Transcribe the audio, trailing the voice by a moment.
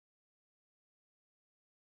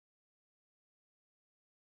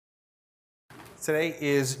Today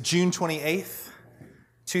is June 28th,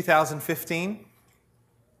 2015.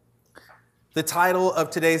 The title of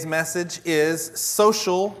today's message is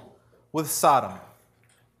Social with Sodom.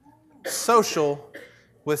 Social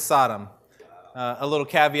with Sodom. A little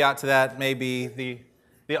caveat to that, maybe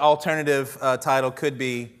the alternative title could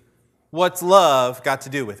be, What's Love Got to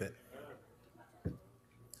Do with It?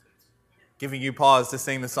 Giving you pause to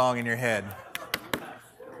sing the song in your head.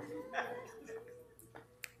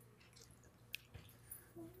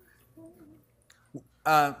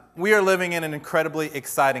 We are living in an incredibly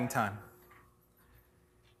exciting time.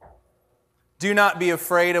 Do not be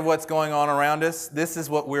afraid of what's going on around us. This is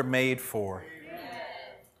what we're made for.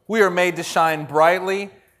 We are made to shine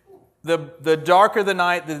brightly. The darker the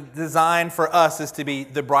night, the design for us is to be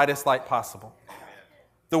the brightest light possible.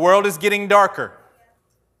 The world is getting darker.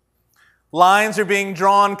 Lines are being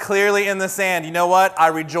drawn clearly in the sand. You know what? I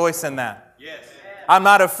rejoice in that. Yes. I'm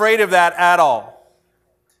not afraid of that at all.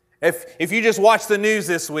 If you just watch the news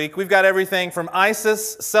this week, we've got everything from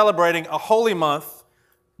ISIS celebrating a holy month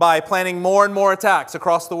by planning more and more attacks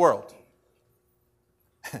across the world.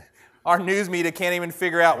 Our news media can't even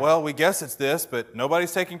figure out, well, we guess it's this, but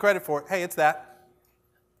nobody's taking credit for it. Hey, it's that.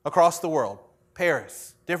 Across the world,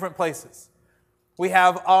 Paris, different places. We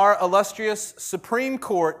have our illustrious Supreme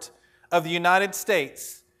Court of the United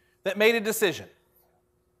States that made a decision.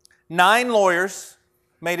 9 lawyers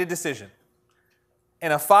made a decision.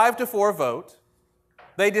 In a 5-4 vote,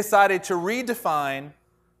 they decided to redefine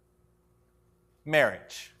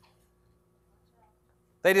marriage.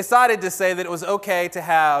 They decided to say that it was okay to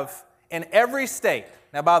have in every state.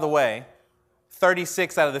 Now, by the way,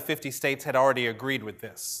 36 out of the 50 states had already agreed with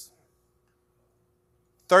this.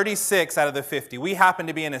 36 out of the 50. We happen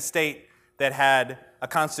to be in a state that had a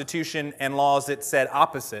constitution and laws that said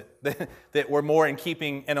opposite, that were more in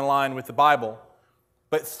keeping and aligned with the Bible.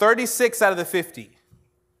 But 36 out of the 50,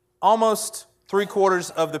 almost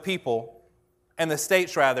 3/4 of the people, and the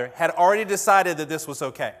states rather, had already decided that this was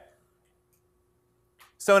okay.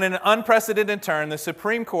 So in an unprecedented turn, the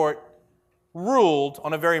Supreme Court ruled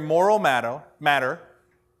on a very moral matter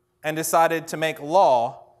and decided to make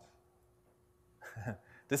law,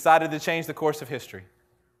 decided to change the course of history.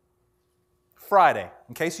 Friday,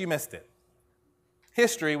 in case you missed it,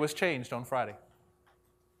 history was changed on Friday.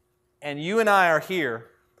 And you and I are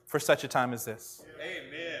here for such a time as this.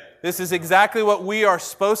 Amen. This is exactly what we are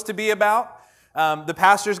supposed to be about. The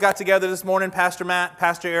pastors got together this morning, Pastor Matt,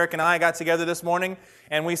 Pastor Eric, and I got together this morning,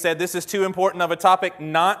 and we said this is too important of a topic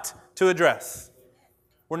not to address.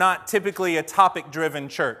 We're not typically a topic-driven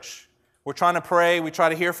church. We're trying to pray, we try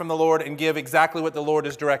to hear from the Lord and give exactly what the Lord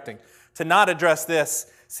is directing. To not address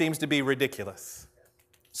this seems to be ridiculous.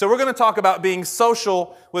 So we're going to talk about being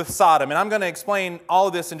social with Sodom, and I'm going to explain all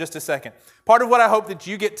of this in just a second. Part of what I hope that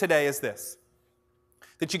you get today is this,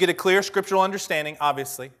 that you get a clear scriptural understanding,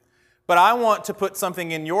 obviously, but I want to put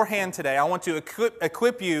something in your hand today. I want to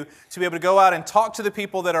equip you to be able to go out and talk to the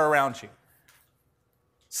people that are around you.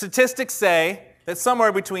 Statistics say that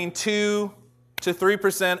somewhere between 2 to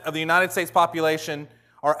 3% of the United States population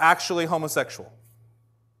are actually homosexual.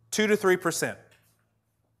 2 to 3%.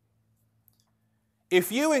 If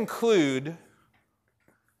you include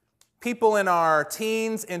people in our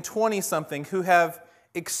teens and 20-something who have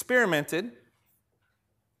experimented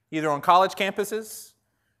either on college campuses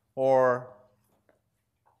or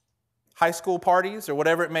high school parties or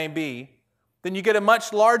whatever it may be, then you get a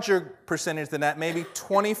much larger percentage than that, maybe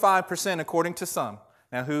 25% according to some.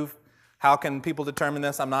 Now, how can people determine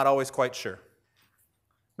this? I'm not always quite sure.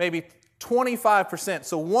 Maybe 25%,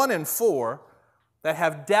 so 1 in 4 that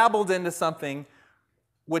have dabbled into something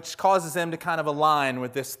which causes them to kind of align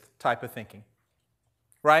with this type of thinking,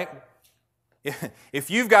 right?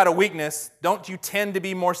 If you've got a weakness, don't you tend to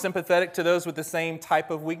be more sympathetic to those with the same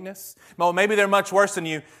type of weakness? Well, maybe they're much worse than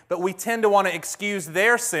you, but we tend to want to excuse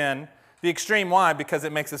their sin, the extreme. Why? Because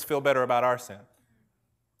it makes us feel better about our sin.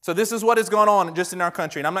 So this is what is going on just in our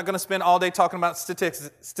country, and I'm not going to spend all day talking about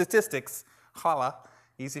statistics. Holla,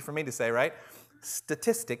 easy for me to say, right?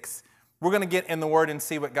 Statistics. We're going to get in the Word and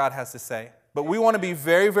see what God has to say. But we want to be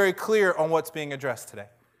very, very clear on what's being addressed today.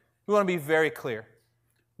 We want to be very clear.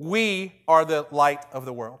 We are the light of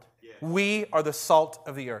the world. Yeah. We are the salt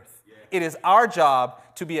of the earth. Yeah. It is our job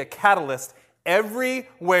to be a catalyst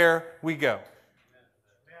everywhere we go.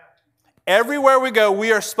 Everywhere we go,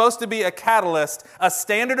 we are supposed to be a catalyst, a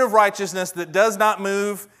standard of righteousness that does not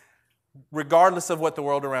move regardless of what the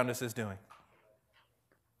world around us is doing.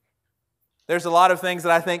 There's a lot of things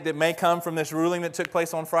that I think that may come from this ruling that took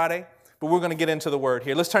place on Friday, but we're going to get into the Word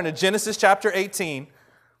here. Let's turn to Genesis chapter 18.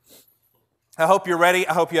 I hope you're ready.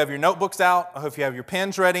 I hope you have your notebooks out. I hope you have your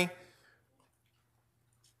pens ready.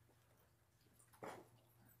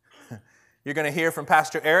 You're going to hear from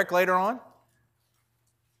Pastor Eric later on.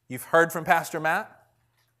 You've heard from Pastor Matt.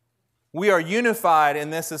 We are unified in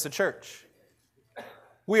this as a church.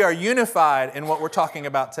 We are unified in what we're talking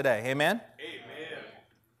about today. Amen? Amen.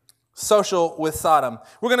 Social with Sodom.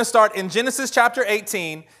 We're going to start in Genesis chapter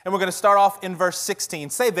 18, and we're going to start off in verse 16.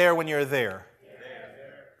 Say there when you're there.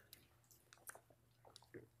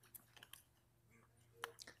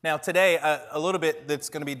 Now today, a little bit that's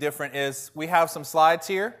going to be different is we have some slides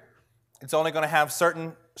here. It's only going to have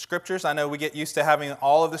certain scriptures. I know we get used to having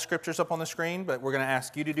all of the scriptures up on the screen, but we're going to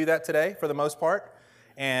ask you to do that today for the most part.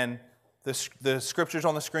 And the scriptures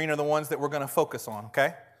on the screen are the ones that we're going to focus on,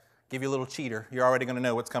 okay? Give you a little cheater. You're already going to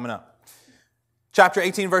know what's coming up. Chapter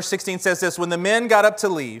 18, verse 16 says this, "When the men got up to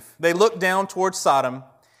leave, they looked down towards Sodom,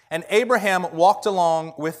 and Abraham walked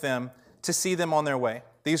along with them to see them on their way."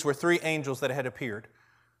 These were 3 angels that had appeared.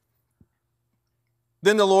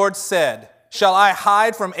 "Then the Lord said, 'Shall I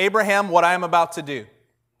hide from Abraham what I am about to do?'"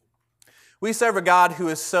 We serve a God who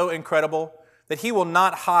is so incredible that He will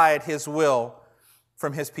not hide His will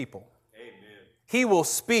from His people. Amen. He will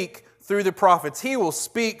speak through the prophets. He will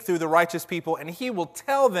speak through the righteous people, and He will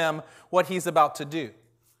tell them what He's about to do.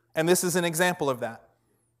 And this is an example of that.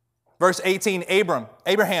 Verse 18,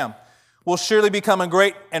 Abraham will surely become a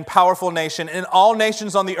great and powerful nation, and all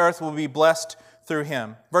nations on the earth will be blessed through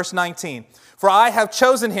him. Verse 19, "For I have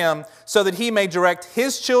chosen him so that he may direct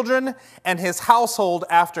his children and his household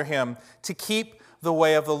after him to keep the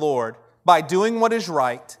way of the Lord by doing what is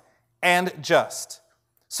right and just,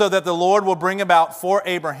 so that the Lord will bring about for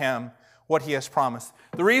Abraham what He has promised."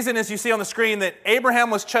 The reason is you see on the screen that Abraham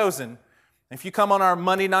was chosen. If you come on our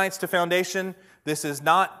Monday nights to Foundation, this is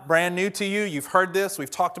not brand new to you. You've heard this. We've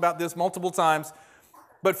talked about this multiple times.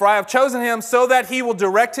 But "for I have chosen him so that he will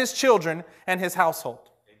direct his children and his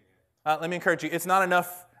household." Let me encourage you. It's not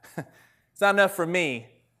enough. It's not enough for me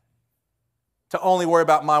to only worry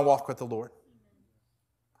about my walk with the Lord.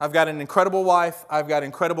 I've got an incredible wife. I've got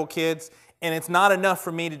incredible kids. And it's not enough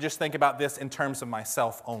for me to just think about this in terms of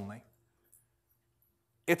myself only.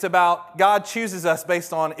 It's about God chooses us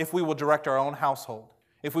based on if we will direct our own household,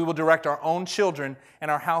 if we will direct our own children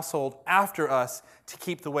and our household after us to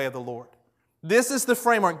keep the way of the Lord. This is the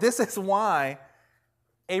framework. This is why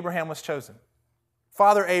Abraham was chosen.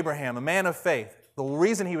 Father Abraham, a man of faith, the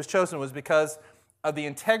reason he was chosen was because of the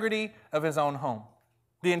integrity of his own home,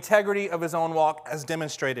 the integrity of his own walk as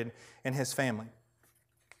demonstrated in his family.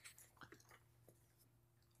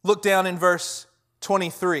 Look down in verse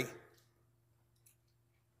 23.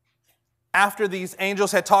 After these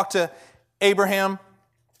angels had talked to Abraham,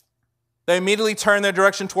 they immediately turned their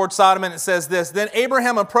direction towards Sodom, and it says this, "Then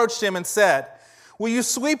Abraham approached him and said, 'Will you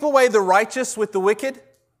sweep away the righteous with the wicked?'"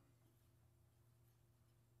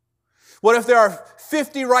 What if there are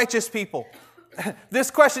 50 righteous people?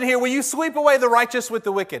 This question here, will you sweep away the righteous with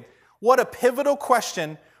the wicked? What a pivotal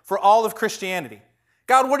question for all of Christianity.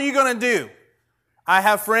 God, what are you going to do? I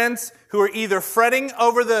have friends who are either fretting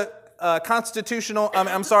over the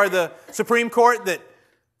the Supreme Court that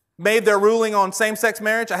made their ruling on same-sex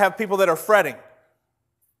marriage. I have people that are fretting.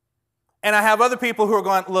 And I have other people who are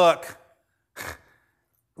going, look,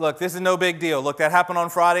 this is no big deal. Look, that happened on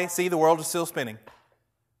Friday. See, the world is still spinning.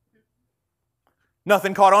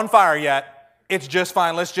 Nothing caught on fire yet. It's just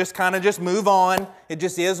fine. Let's just kind of move on. It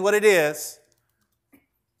just is what it is.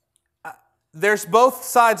 There's both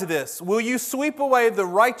sides of this. Will you sweep away the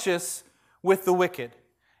righteous with the wicked?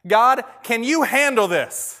 God, can you handle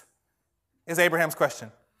this? Is Abraham's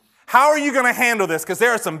question. How are you going to handle this? Because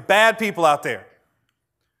there are some bad people out there.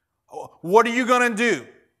 What are you going to do?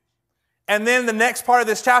 And then the next part of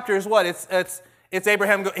this chapter is what? It's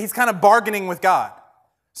Abraham. He's kind of bargaining with God.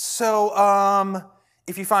 So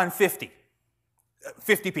if you find 50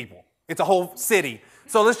 people, it's a whole city.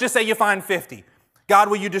 So let's just say you find 50. God,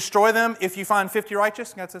 will you destroy them if you find 50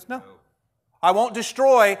 righteous? God says, no. I won't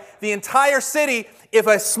destroy the entire city if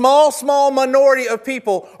a small minority of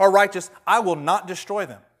people are righteous. I will not destroy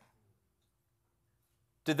them.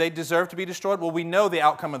 Did they deserve to be destroyed? Well, we know the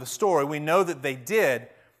outcome of the story. We know that they did.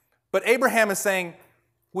 But Abraham is saying,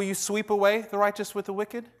 will you sweep away the righteous with the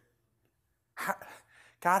wicked?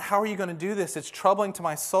 God, how are you going to do this? It's troubling to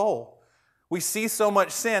my soul. We see so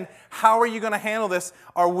much sin. How are you going to handle this?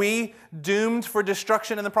 Are we doomed for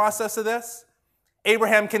destruction in the process of this?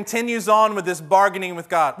 Abraham continues on with this bargaining with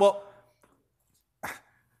God. Well,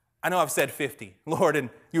 I know I've said 50, Lord,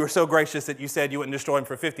 and you were so gracious that you said you wouldn't destroy him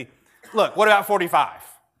for 50. Look, what about 45?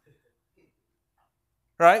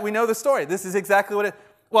 Right? We know the story. This is exactly what it...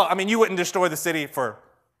 Well, I mean, you wouldn't destroy the city for,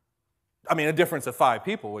 a difference of 5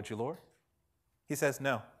 people, would you, Lord? He says,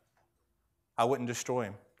 no. I wouldn't destroy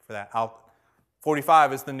him for that.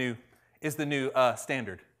 45 is the new is the new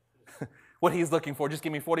standard. What he's looking for, just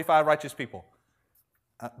give me 45 righteous people.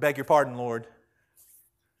 Beg your pardon, Lord.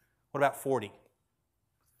 What about 40?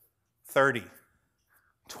 30?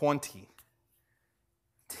 20?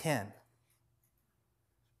 10?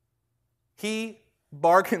 He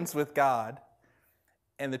bargains with God,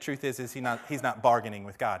 and the truth is he's not bargaining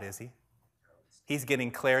with God, is he? He's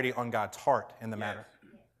getting clarity on God's heart in the matter.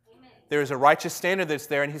 There is a righteous standard that's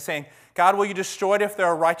there, and he's saying, God, will you destroy it if there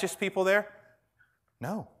are righteous people there?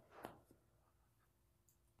 No.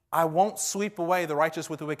 I won't sweep away the righteous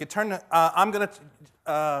with the wicked.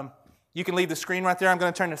 You can leave the screen right there. I'm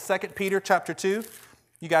going to turn to 2 Peter chapter 2.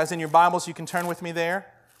 You guys in your Bibles, you can turn with me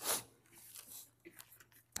there.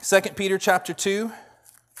 2 Peter chapter 2,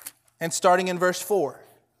 and starting in verse 4.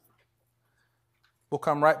 We'll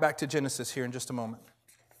come right back to Genesis here in just a moment.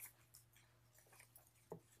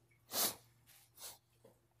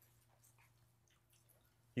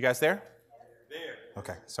 You guys there? There.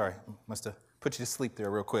 Okay, sorry. Must have put you to sleep there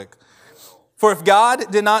real quick. For if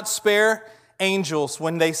God did not spare angels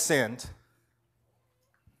when they sinned,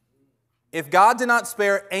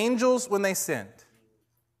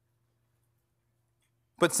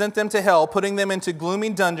 but sent them to hell, putting them into gloomy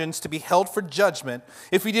dungeons to be held for judgment,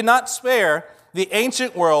 if he did not spare the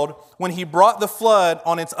ancient world when he brought the flood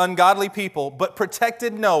on its ungodly people, but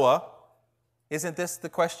protected Noah, isn't this the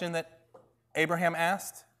question that Abraham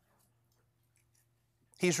asked?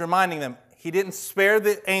 He's reminding them, he didn't spare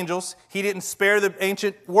the angels, he didn't spare the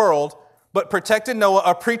ancient world, but protected Noah,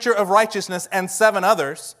 a preacher of righteousness, and 7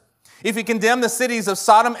 others. If he condemned the cities of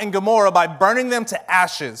Sodom and Gomorrah by burning them to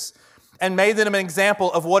ashes and made them an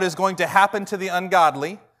example of what is going to happen to the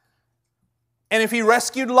ungodly, and if he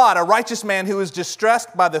rescued Lot, a righteous man who was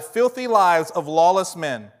distressed by the filthy lives of lawless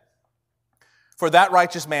men, for that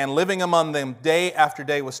righteous man living among them day after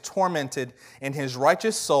day was tormented in his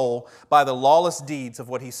righteous soul by the lawless deeds of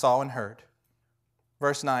what he saw and heard.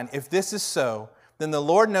 Verse 9, if this is so, then the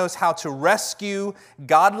Lord knows how to rescue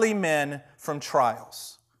godly men from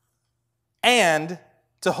trials and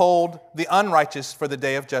to hold the unrighteous for the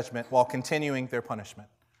day of judgment while continuing their punishment.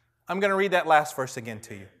 I'm going to read that last verse again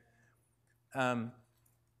to you.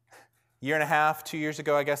 Year and a half, 2 years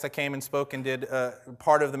ago, I guess I came and spoke and did,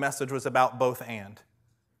 part of the message was about both and.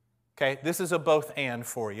 Okay, this is a both and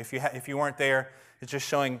for you. If you weren't there, it's just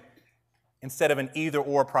showing instead of an either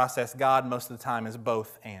or process, God most of the time is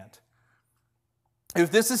both and.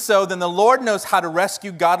 If this is so, then the Lord knows how to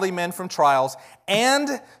rescue godly men from trials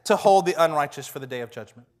and to hold the unrighteous for the day of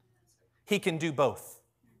judgment. He can do both.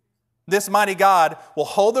 This mighty God will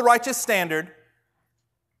hold the righteous standard,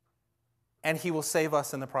 and he will save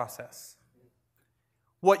us in the process.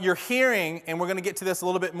 What you're hearing, and we're going to get to this a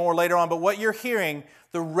little bit more later on, but what you're hearing,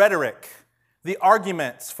 the rhetoric, the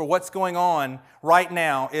arguments for what's going on right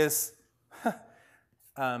now is,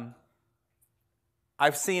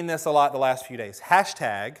 I've seen this a lot the last few days.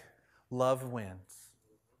 Hashtag love wins.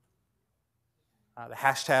 The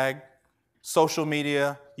hashtag, social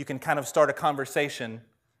media, you can kind of start a conversation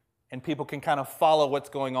and people can kind of follow what's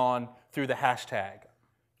going on through the hashtag.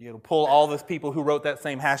 You'll pull all those people who wrote that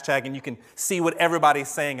same hashtag and you can see what everybody's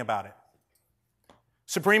saying about it.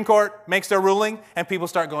 Supreme Court makes their ruling and people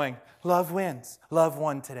start going, love wins. Love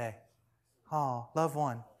won today. Oh, love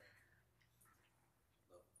won.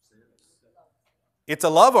 It's a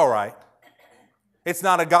love, all right. It's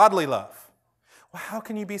not a godly love. Well, how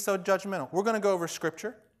can you be so judgmental? We're going to go over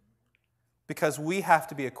Scripture because we have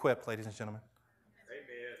to be equipped, ladies and gentlemen.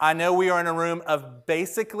 Amen. I know we are in a room of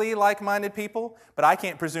basically like-minded people, but I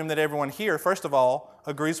can't presume that everyone here, first of all,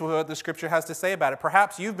 agrees with what the Scripture has to say about it.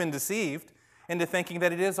 Perhaps you've been deceived into thinking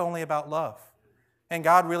that it is only about love. And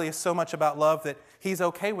God really is so much about love that He's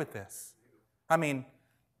okay with this. I mean,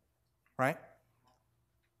 right?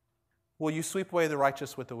 Will you sweep away the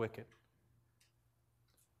righteous with the wicked?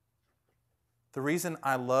 The reason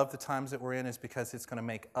I love the times that we're in is because it's going to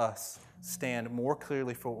make us stand more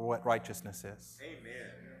clearly for what righteousness is. Amen.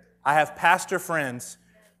 I have pastor friends,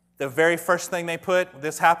 the very first thing they put,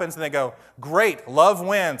 this happens, and they go, great, love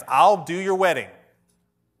wins, I'll do your wedding.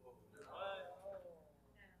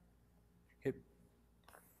 It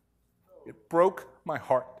broke my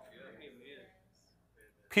heart.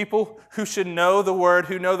 People who should know the Word,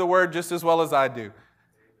 who know the Word just as well as I do.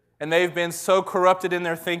 And they've been so corrupted in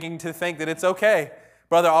their thinking to think that it's okay.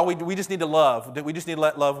 Brother, we just need to love. We just need to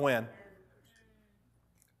let love win.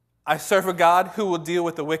 I serve a God who will deal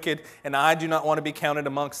with the wicked, and I do not want to be counted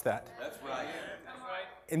amongst that. That's right.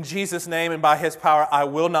 In Jesus' name and by His power, I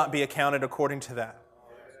will not be accounted according to that.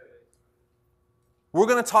 We're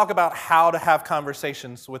going to talk about how to have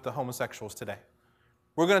conversations with the homosexuals today.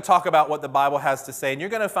 We're going to talk about what the Bible has to say, and you're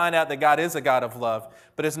going to find out that God is a God of love,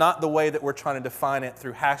 but it's not the way that we're trying to define it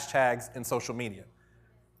through hashtags and social media.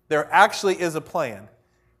 There actually is a plan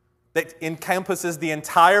that encompasses the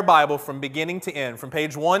entire Bible from beginning to end, from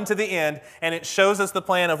page 1 to the end, and it shows us the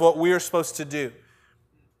plan of what we are supposed to do.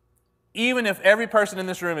 Even if every person in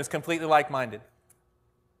this room is completely like-minded,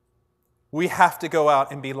 we have to go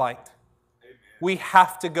out and be light. Amen. We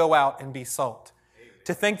have to go out and be salt. Amen.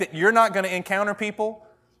 To think that you're not going to encounter people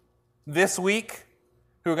this week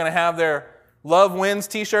who are going to have their Love Wins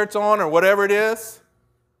t-shirts on or whatever it is.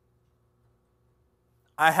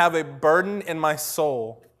 I have a burden in my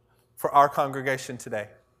soul for our congregation today.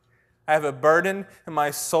 I have a burden in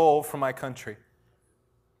my soul for my country.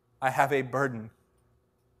 I have a burden.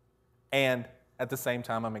 And at the same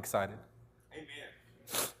time, I'm excited. Amen.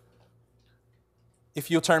 If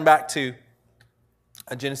you'll turn back to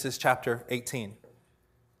Genesis chapter 18.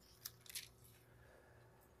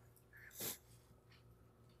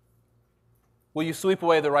 Will you sweep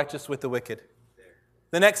away the righteous with the wicked?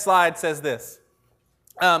 The next slide says this.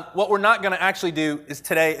 What we're not going to actually do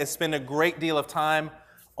today is spend a great deal of time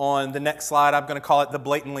on the next slide. I'm going to call it the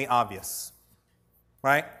blatantly obvious.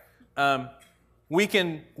 Right? We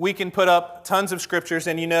can put up tons of scriptures,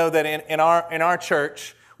 and you know that in our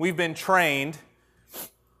church, we've been trained.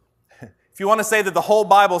 If you want to say that the whole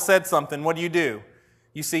Bible said something, what do?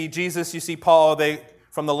 You see Jesus, you see Paul,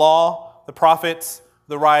 from the law, the prophets,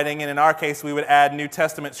 the writing, and in our case, we would add New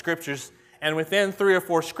Testament scriptures. And within 3 or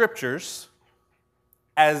 4 scriptures,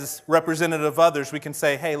 as representative of others, we can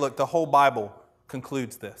say, hey, look, the whole Bible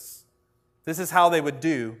concludes this. This is how they would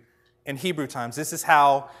do in Hebrew times. This is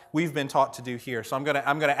how we've been taught to do here. So I'm going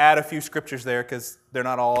to add a few scriptures there because they're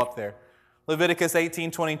not all up there. Leviticus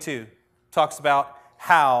 18:22 talks about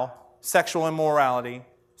how sexual immorality,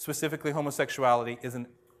 specifically homosexuality,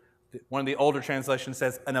 one of the older translations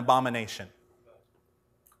says an abomination.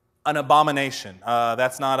 An abomination.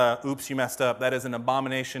 That's not a oops, you messed up. That is an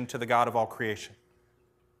abomination to the God of all creation.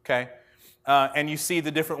 Okay? And you see the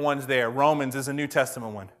different ones there. Romans is a New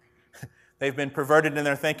Testament one. They've been perverted in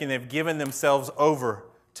their thinking. They've given themselves over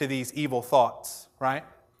to these evil thoughts, right?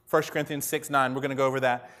 1 Corinthians 6:9, we're going to go over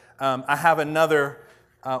that. I have another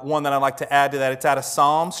one that I'd like to add to that. It's out of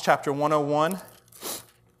Psalms chapter 101.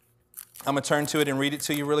 I'm going to turn to it and read it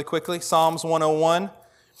to you really quickly. Psalms 101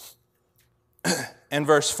 and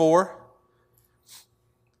verse 4.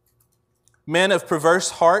 Men of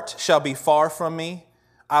perverse heart shall be far from me.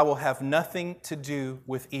 I will have nothing to do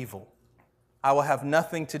with evil. I will have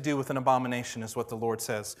nothing to do with an abomination, is what the Lord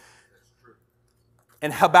says.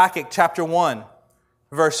 In Habakkuk chapter 1,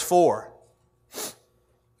 verse 4.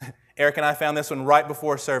 Eric and I found this one right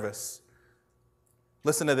before service.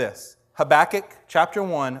 Listen to this. Habakkuk chapter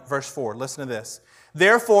 1, verse 4. Listen to this.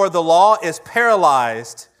 Therefore the law is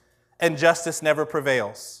paralyzed and justice never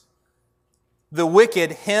prevails. The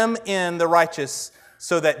wicked hem in the righteous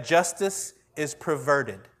so that justice is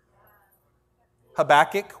perverted.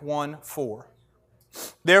 Habakkuk 1:4.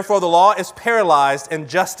 Therefore the law is paralyzed and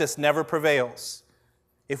justice never prevails.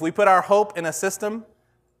 If we put our hope in a system,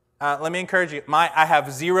 let me encourage you, I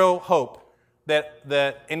have zero hope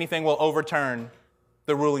that anything will overturn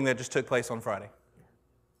the ruling that just took place on Friday.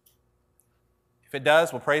 If it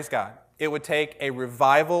does, well, praise God. It would take a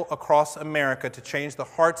revival across America to change the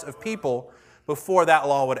hearts of people before that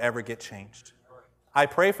law would ever get changed. I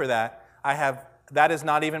pray for that.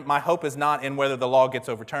 My hope is not in whether the law gets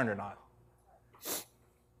overturned or not.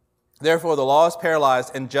 Therefore, the law is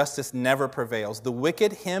paralyzed and justice never prevails. The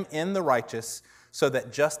wicked hem in the righteous so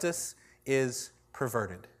that justice is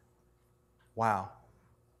perverted. Wow.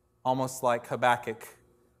 Almost like Habakkuk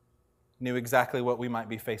knew exactly what we might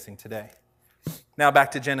be facing today. Now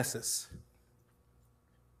back to Genesis.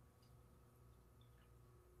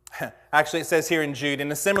 Actually, it says here in Jude,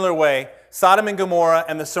 in a similar way, Sodom and Gomorrah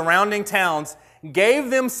and the surrounding towns gave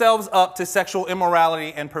themselves up to sexual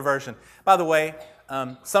immorality and perversion. By the way,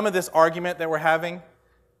 some of this argument that we're having,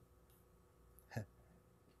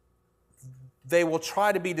 they will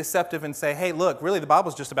try to be deceptive and say, hey, look, really the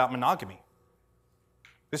Bible's just about monogamy.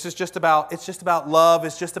 It's just about love.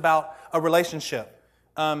 It's just about a relationship.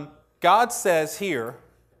 God says here,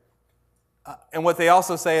 and what they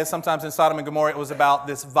also say is sometimes in Sodom and Gomorrah, it was about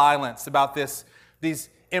this violence, about these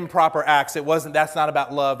improper acts. That's not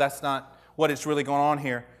about love. That's not what it's really going on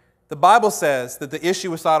here. The Bible says that the issue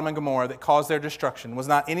with Sodom and Gomorrah that caused their destruction was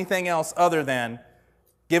not anything else other than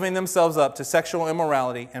giving themselves up to sexual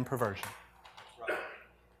immorality and perversion.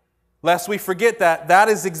 Lest we forget that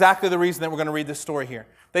is exactly the reason that we're going to read this story here.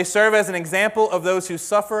 They serve as an example of those who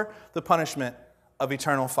suffer the punishment of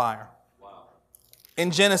eternal fire. Wow. In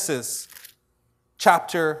Genesis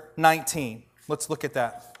chapter 19. Let's look at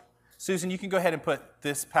that. Susan, you can go ahead and put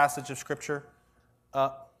this passage of Scripture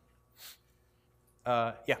up.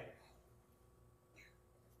 Yeah.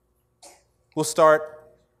 We'll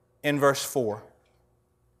start in verse 4.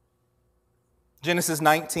 Genesis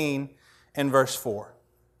 19 and verse 4.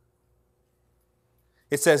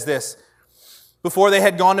 It says this: Before they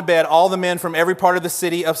had gone to bed, all the men from every part of the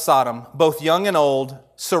city of Sodom, both young and old,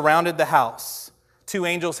 surrounded the house. 2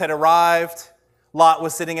 angels had arrived. Lot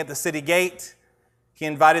was sitting at the city gate. He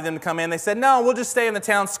invited them to come in. They said, no, we'll just stay in the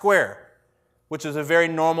town square, which is a very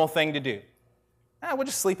normal thing to do. We'll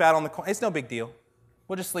just sleep out on the corner. It's no big deal.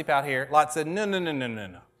 We'll just sleep out here. Lot said,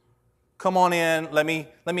 no. Come on in. Let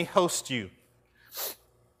me host you.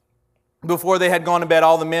 Before they had gone to bed,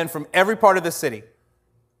 all the men from every part of the city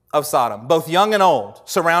of Sodom, both young and old,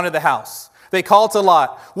 surrounded the house. They called to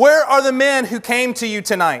Lot, where are the men who came to you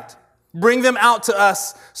tonight? Bring them out to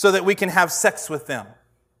us so that we can have sex with them.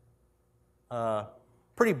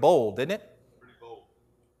 Pretty bold, isn't it?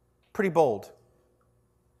 Pretty bold.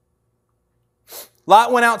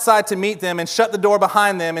 Lot went outside to meet them and shut the door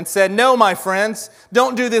behind them and said, no, my friends,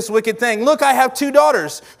 don't do this wicked thing. Look, I have 2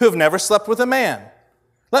 daughters who have never slept with a man.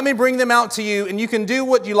 Let me bring them out to you, and you can do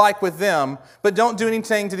what you like with them, but don't do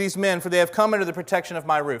anything to these men, for they have come under the protection of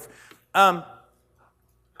my roof.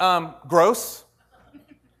 Gross.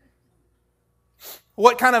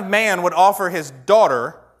 What kind of man would offer his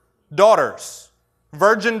daughters,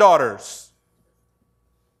 virgin daughters?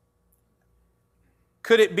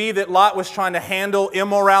 Could it be that Lot was trying to handle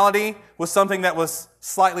immorality with something that was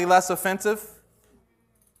slightly less offensive?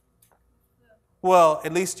 Well,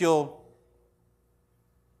 at least you'll,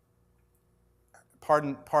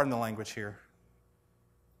 pardon the language here,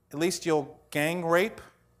 at least you'll gang rape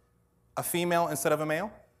a female instead of a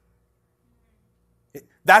male?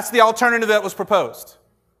 That's the alternative that was proposed.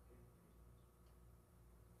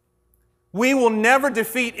 We will never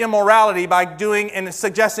defeat immorality by doing and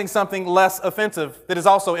suggesting something less offensive that is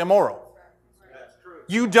also immoral.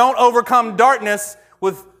 You don't overcome darkness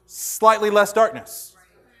with slightly less darkness.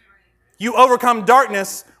 You overcome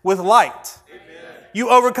darkness with light.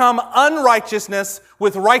 You overcome unrighteousness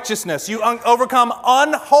with righteousness. You overcome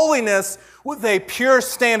unholiness with a pure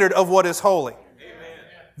standard of what is holy.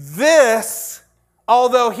 This,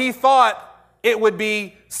 although he thought it would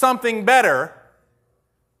be something better,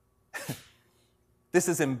 this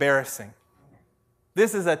is embarrassing.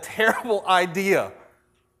 This is a terrible idea.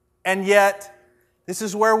 And yet, this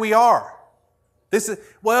is where we are.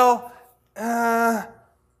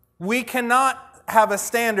 We cannot have a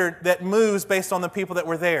standard that moves based on the people that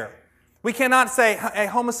were there. We cannot say, hey,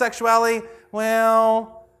 homosexuality,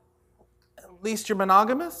 well, at least you're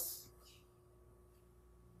monogamous?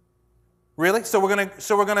 Really? So we're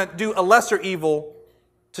going to do a lesser evil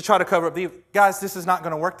to try to cover up the evil. Guys, this is not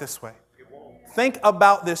going to work this way. Think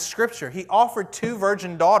about this scripture. He offered 2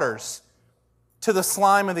 virgin daughters to the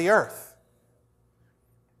slime of the earth.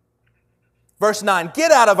 Verse 9,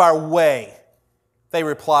 get out of our way, they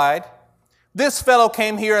replied. This fellow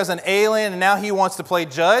came here as an alien and now he wants to play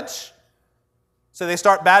judge. So they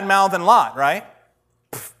start bad-mouthing Lot, right?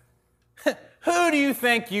 Who do you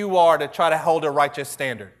think you are to try to hold a righteous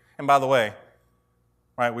standard? And by the way,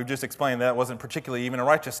 right, we've just explained that wasn't particularly even a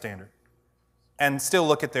righteous standard. And still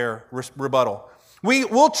look at their rebuttal.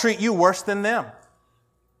 We'll treat you worse than them.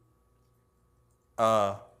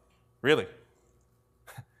 Really?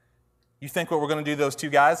 You think what we're going to do to those 2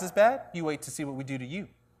 guys is bad? You wait to see what we do to you.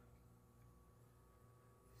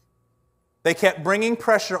 They kept bringing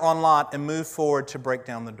pressure on Lot and moved forward to break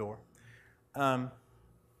down the door. And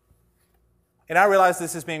I realize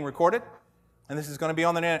this is being recorded, and this is going to be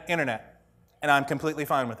on the internet, and I'm completely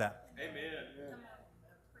fine with that. Amen.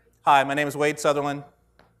 Hi, my name is Wade Sutherland.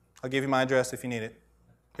 I'll give you my address if you need it.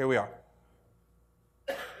 Here we are.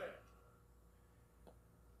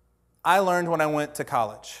 I learned when I went to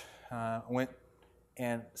college. I went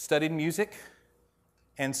and studied music.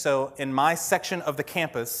 And so in my section of the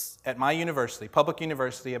campus at my university, public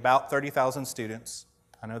university, about 30,000 students.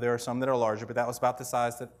 I know there are some that are larger, but that was about the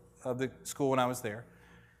size of the school when I was there.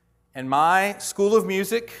 And my school of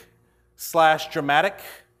music / dramatic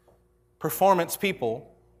performance people,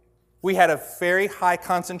 we had a very high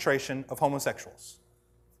concentration of homosexuals.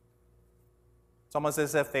 It's almost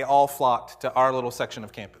as if they all flocked to our little section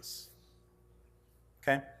of campus.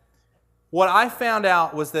 Okay? What I found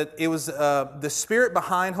out was that it was the spirit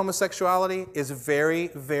behind homosexuality is very,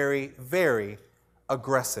 very, very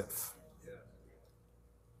aggressive.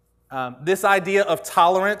 This idea of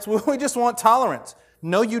tolerance, we just want tolerance.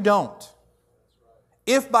 No, you don't.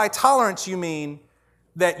 If by tolerance you mean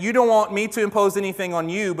that you don't want me to impose anything on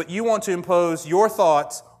you, but you want to impose your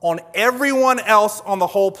thoughts on everyone else on the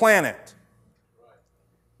whole planet.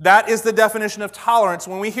 That is the definition of tolerance.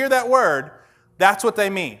 When we hear that word, that's what they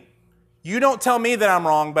mean. You don't tell me that I'm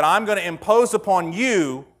wrong, but I'm going to impose upon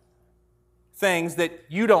you things that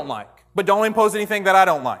you don't like. But don't impose anything that I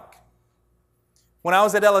don't like. When I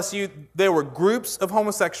was at LSU, there were groups of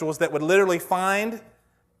homosexuals that would literally find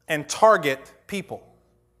and target people.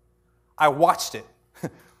 I watched it.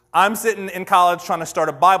 I'm sitting in college trying to start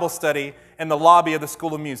a Bible study in the lobby of the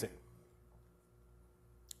School of Music.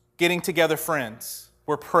 Getting together friends.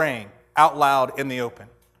 We're praying out loud in the open.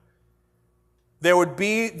 There would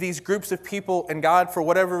be these groups of people, and God, for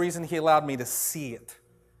whatever reason, He allowed me to see it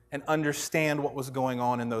and understand what was going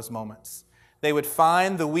on in those moments. They would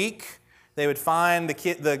find the weak. They would find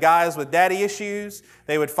the guys with daddy issues.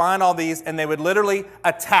 They would find all these, and they would literally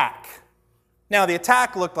attack. Now, the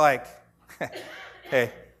attack looked like,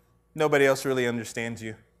 hey, nobody else really understands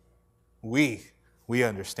you. We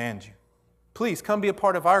understand you. Please come be a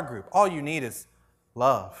part of our group. All you need is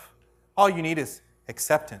love. All you need is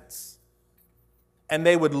acceptance. And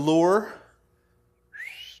they would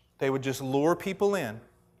just lure people in. A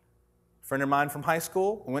friend of mine from high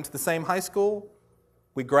school, we went to the same high school.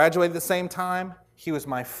 We graduated at the same time. He was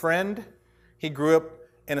my friend. He grew up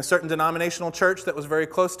in a certain denominational church that was very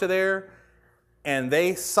close to there. And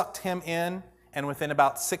they sucked him in, and within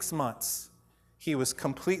about 6 months, he was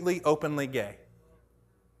completely openly gay.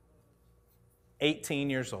 18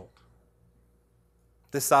 years old.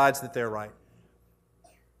 Decides that they're right.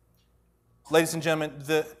 Ladies and gentlemen,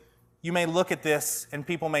 you may look at this and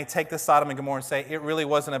people may take the Sodom and Gomorrah and say it really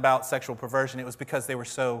wasn't about sexual perversion. It was because they were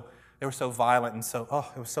so violent and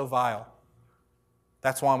it was so vile.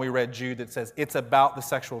 That's why we read Jude that says it's about the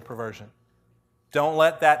sexual perversion. Don't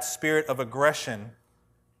let that spirit of aggression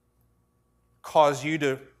cause you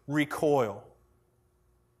to recoil.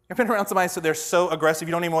 You've been around somebody so they're so aggressive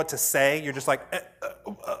you don't even know what to say. You're just like,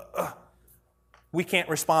 We can't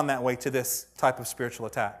respond that way to this type of spiritual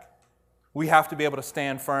attack. We have to be able to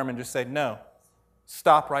stand firm and just say, no,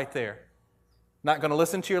 stop right there. Not going to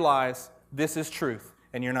listen to your lies. This is truth,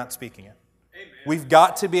 and you're not speaking it. Amen. We've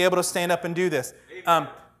got to be able to stand up and do this.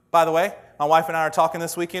 By the way, my wife and I are talking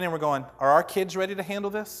this weekend, and we're going, are our kids ready to handle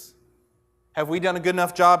this? Have we done a good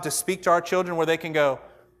enough job to speak to our children where they can go,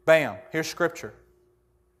 bam, here's Scripture?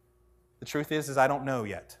 The truth is I don't know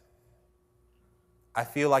yet. I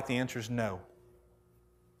feel like the answer is no.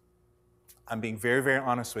 I'm being very, very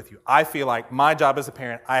honest with you. I feel like my job as a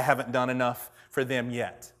parent, I haven't done enough for them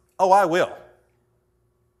yet. Oh, I will.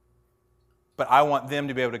 But I want them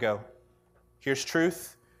to be able to go, here's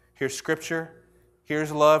truth, here's Scripture,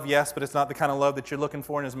 here's love, yes, but it's not the kind of love that you're looking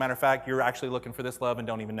for. And as a matter of fact, you're actually looking for this love and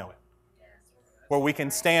don't even know it. Where we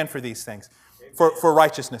can stand for these things, for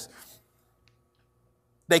righteousness.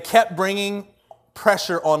 They kept bringing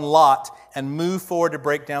pressure on Lot and moved forward to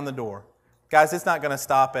break down the door. Guys, it's not going to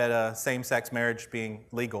stop at same-sex marriage being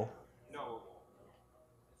legal. No.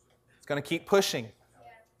 It's going to keep pushing.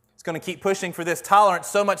 It's going to keep pushing for this tolerance,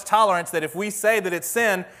 so much tolerance that if we say that it's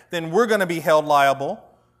sin, then we're going to be held liable.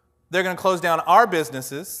 They're going to close down our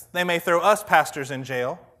businesses. They may throw us pastors in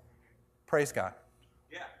jail. Praise God.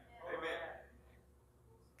 Yeah. Amen.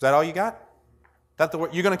 Is that all you got? That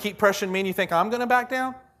you're going to keep pressuring me and you think I'm going to back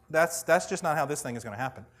down? That's just not how this thing is going to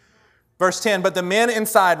happen. Verse 10, but the men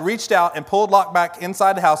inside reached out and pulled Lot back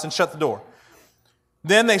inside the house and shut the door.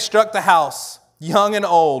 Then they struck the house, young and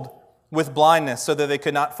old, with blindness so that they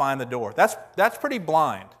could not find the door. That's pretty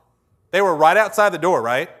blind. They were right outside the door,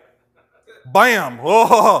 right? Bam!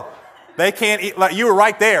 Whoa! They can't eat. Like, you were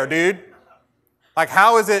right there, dude. Like,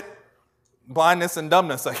 how is it blindness and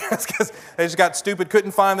dumbness, I guess, because they just got stupid,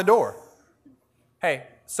 couldn't find the door. Hey,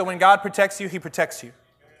 so when God protects you, He protects you.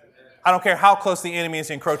 I don't care how close the enemy is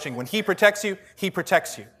encroaching. When He protects you, He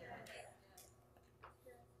protects you.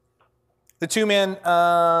 The two men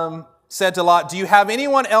said to Lot, do you have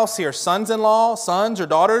anyone else here, sons-in-law, sons or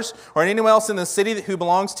daughters, or anyone else in the city who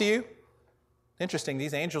belongs to you? Interesting,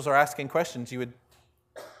 these angels are asking questions.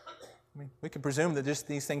 We could presume that just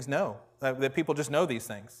these things know, that people just know these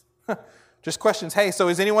things. Just questions, hey, so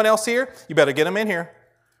is anyone else here? You better get them in here.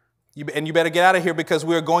 And you better get out of here because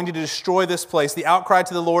we are going to destroy this place. The outcry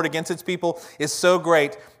to the Lord against its people is so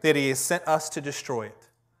great that He has sent us to destroy it.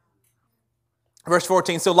 Verse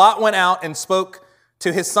 14, so Lot went out and spoke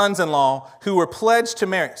to his sons-in-law who were pledged to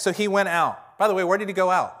marry. So he went out. By the way, where did he go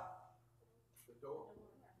out?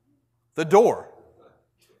 The door.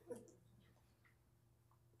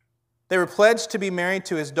 They were pledged to be married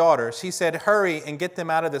to his daughters. He said, hurry and get them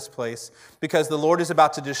out of this place because the Lord is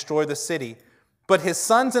about to destroy the city. But his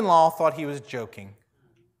sons-in-law thought he was joking.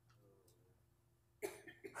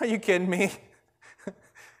 Are you kidding me?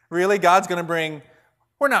 Really? God's going to bring...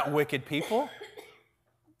 We're not wicked people.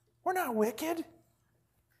 We're not wicked.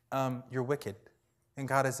 You're wicked, and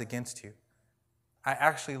God is against you. I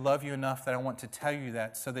actually love you enough that I want to tell you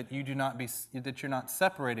that so that that you're not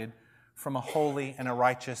separated from a holy and a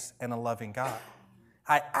righteous and a loving God.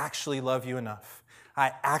 I actually love you enough.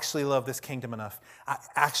 I actually love this kingdom enough. I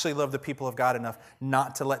actually love the people of God enough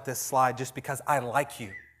not to let this slide just because I like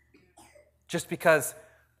you. Just because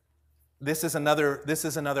this is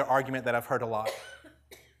another argument that I've heard a lot.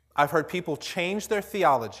 I've heard people change their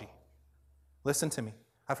theology. Listen to me.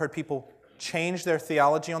 I've heard people change their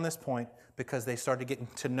theology on this point because they started getting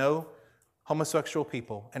to know homosexual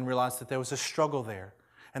people and realized that there was a struggle there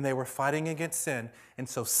and they were fighting against sin. And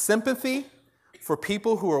so sympathy for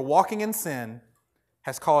people who are walking in sin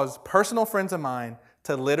has caused personal friends of mine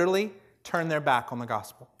to literally turn their back on the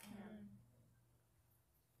gospel.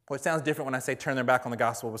 Well, it sounds different when I say turn their back on the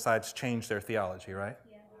gospel besides change their theology, right?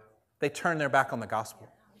 Yeah. They turn their back on the gospel.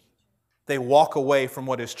 They walk away from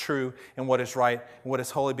what is true and what is right and what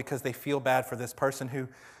is holy because they feel bad for this person who,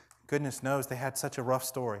 goodness knows, they had such a rough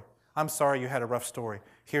story. I'm sorry you had a rough story.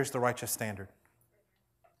 Here's the righteous standard.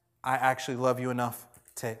 I actually love you enough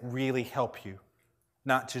to really help you,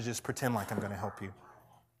 not to just pretend like I'm going to help you.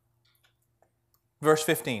 Verse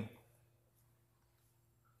 15.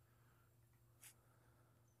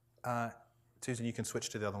 Susan, you can switch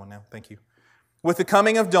to the other one now. Thank you. With the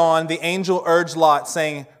coming of dawn, the angel urged Lot,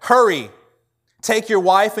 saying, "Hurry, take your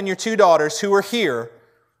wife and your 2 daughters who are here,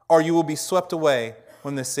 or you will be swept away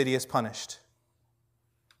when this city is punished."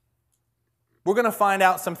 We're going to find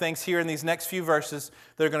out some things here in these next few verses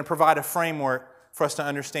that are going to provide a framework for us to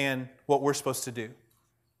understand what we're supposed to do.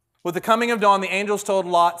 With the coming of dawn, the angels told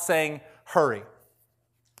Lot, saying, "Hurry."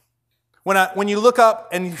 When you look up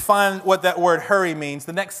and you find what that word hurry means,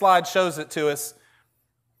 the next slide shows it to us.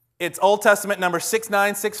 It's Old Testament number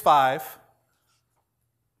 6965.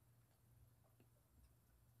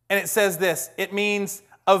 And it says this. It means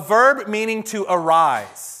a verb meaning to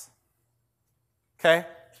arise. Okay?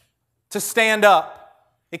 To stand up.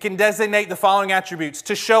 It can designate the following attributes.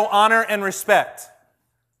 To show honor and respect.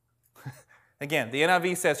 Again, the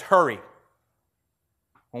NIV says hurry.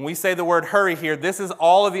 When we say the word hurry here, this is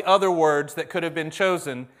all of the other words that could have been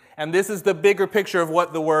chosen. And this is the bigger picture of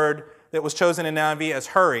what the word that was chosen in NIV as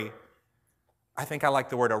hurry. I think I like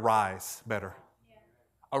the word arise better. Yeah.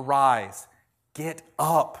 Arise. Get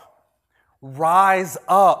up. Rise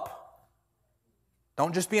up.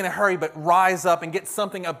 Don't just be in a hurry, but rise up and get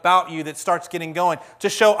something about you that starts getting going. To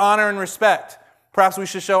show honor and respect. Perhaps we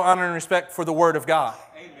should show honor and respect for the Word of God.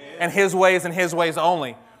 Amen. And His ways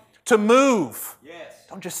only. To move. Yes.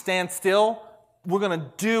 Don't just stand still. We're going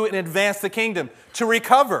to do and advance the kingdom. To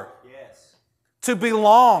recover. Yes. To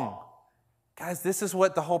belong. Guys, this is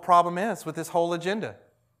what the whole problem is with this whole agenda.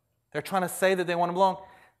 They're trying to say that they want to belong.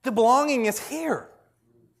 The belonging is here.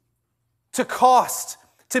 To cost.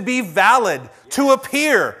 To be valid. Yes. To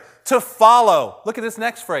appear. To follow. Look at this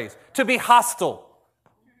next phrase. To be hostile.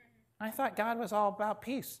 I thought God was all about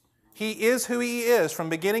peace. He is who He is from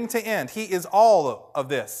beginning to end. He is all of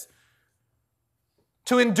this.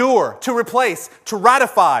 To endure, to replace, to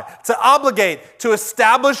ratify, to obligate, to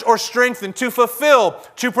establish or strengthen, to fulfill,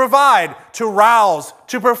 to provide, to rouse,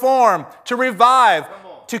 to perform, to revive,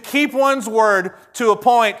 to keep one's word, to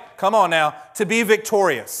appoint, come on now, to be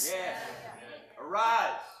victorious. Yes.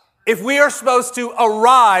 Arise. If we are supposed to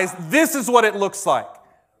arise, this is what it looks like.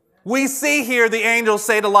 We see here the angels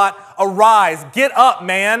say to Lot, arise, get up,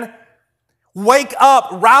 man. Wake up,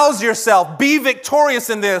 rouse yourself, be victorious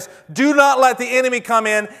in this. Do not let the enemy come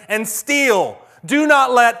in and steal. Do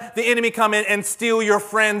not let the enemy come in and steal your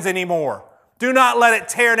friends anymore. Do not let it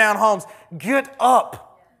tear down homes. Get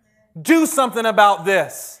up. Do something about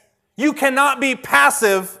this. You cannot be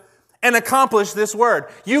passive and accomplish this word.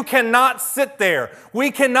 You cannot sit there.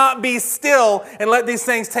 We cannot be still and let these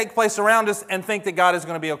things take place around us and think that God is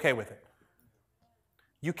going to be okay with it.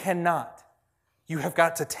 You cannot. You have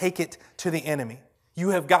got to take it to the enemy. You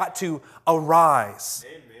have got to arise.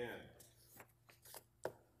 Amen.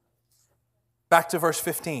 Back to verse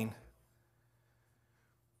 15.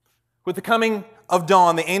 With the coming of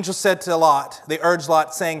dawn, the angel said to Lot, they urged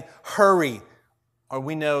Lot, saying, hurry. Or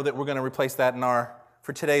we know that we're going to replace that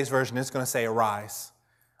for today's version, it's going to say arise.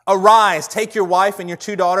 Arise, take your wife and your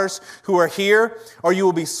 2 daughters who are here, or you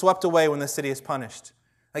will be swept away when the city is punished.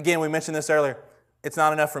 Again, we mentioned this earlier. It's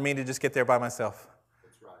not enough for me to just get there by myself.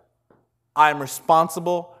 That's right. I'm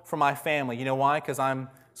responsible for my family. You know why? Because I'm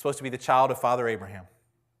supposed to be the child of Father Abraham.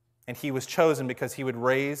 And he was chosen because he would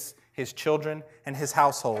raise his children and his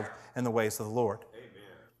household in the ways of the Lord. Amen.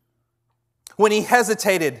 When he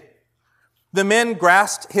hesitated, the men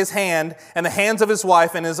grasped his hand and the hands of his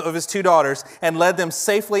wife and of his 2 daughters and led them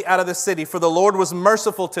safely out of the city, for the Lord was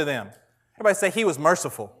merciful to them. Everybody say, He was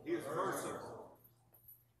merciful. He was merciful.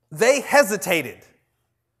 They hesitated.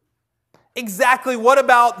 Exactly what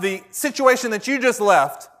about the situation that you just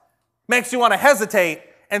left makes you want to hesitate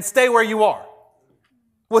and stay where you are?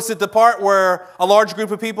 Was it the part where a large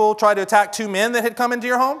group of people tried to attack 2 men that had come into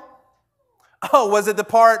your home? Oh, was it the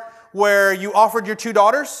part where you offered your 2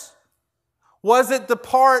 daughters? Was it the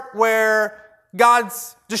part where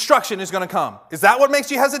God's destruction is going to come? Is that what makes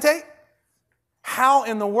you hesitate? How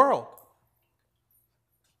in the world?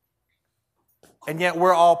 And yet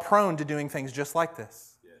we're all prone to doing things just like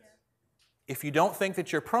this. Yes. If you don't think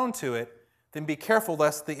that you're prone to it, then be careful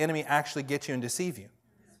lest the enemy actually get you and deceive you.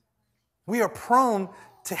 We are prone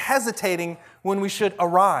to hesitating when we should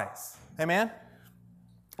arise. Amen?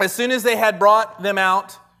 As soon as they had brought them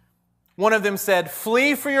out, one of them said,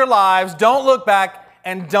 "Flee for your lives, don't look back,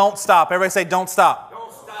 and don't stop." Everybody say, don't stop.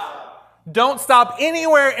 Don't stop. Don't stop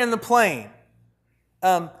anywhere in the plain.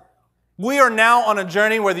 We are now on a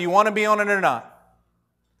journey whether you want to be on it or not.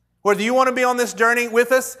 Whether you want to be on this journey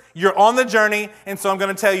with us, you're on the journey, and so I'm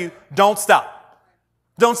going to tell you, don't stop.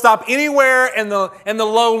 Don't stop anywhere in the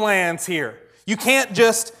lowlands here. You can't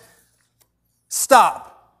just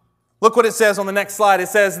stop. Look what it says on the next slide. It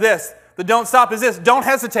says this. The don't stop is this. Don't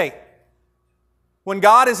hesitate. When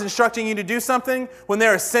God is instructing you to do something, when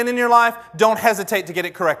there is sin in your life, don't hesitate to get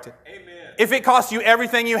it corrected. Amen. If it costs you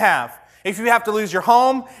everything you have, if you have to lose your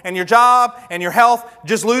home and your job and your health,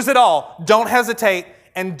 just lose it all. Don't hesitate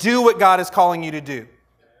and do what God is calling you to do.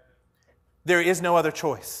 There is no other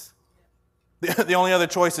choice. The only other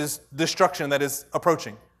choice is destruction that is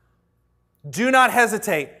approaching. Do not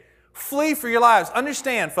hesitate. Flee for your lives.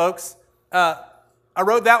 Understand, folks, I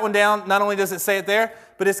wrote that one down. Not only does it say it there,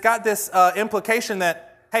 but it's got this implication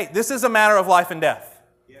that, hey, this is a matter of life and death.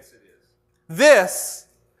 Yes, it is. This,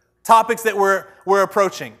 topics that we're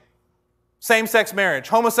approaching, same-sex marriage,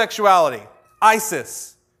 homosexuality,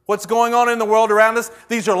 ISIS, what's going on in the world around us,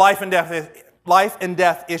 these are life and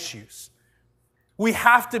death issues. We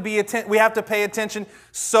have to pay attention.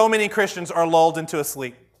 So many Christians are lulled into a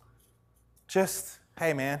sleep. Just,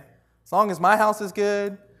 hey man, as long as my house is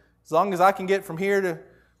good, as long as I can get from here to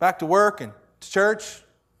back to work and to church,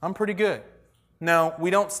 I'm pretty good. No, we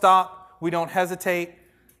don't stop. We don't hesitate.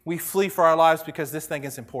 We flee for our lives because this thing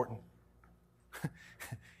is important.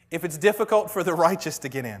 If it's difficult for the righteous to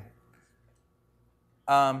get in,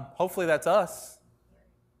 hopefully that's us.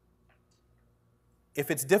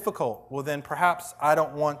 If it's difficult, well then perhaps I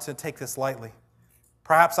don't want to take this lightly.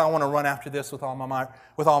 Perhaps I want to run after this with all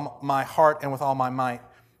my heart and with all my might.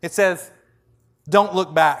 It says, don't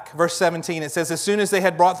look back. Verse 17, it says, as soon as they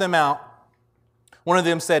had brought them out, one of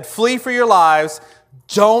them said, "Flee for your lives,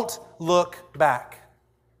 don't look back."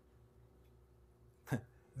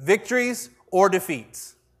 Victories or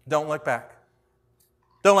defeats, don't look back.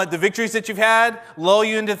 Don't let the victories that you've had lull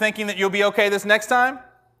you into thinking that you'll be okay this next time.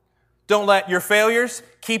 Don't let your failures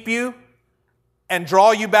keep you and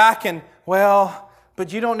draw you back and, well,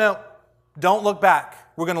 but you don't know. Don't look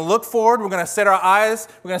back. We're going to look forward. We're going to set our eyes.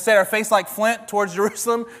 We're going to set our face like flint towards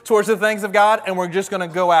Jerusalem, towards the things of God, and we're just going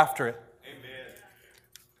to go after it. Amen.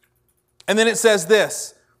 And then it says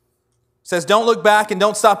this. It says, don't look back and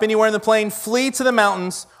don't stop anywhere in the plain. Flee to the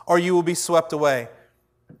mountains or you will be swept away.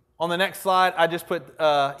 On the next slide, I just put,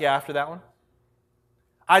 after that one.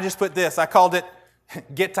 I just put this. I called it,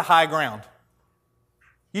 get to high ground.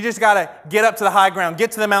 You just got to get up to the high ground,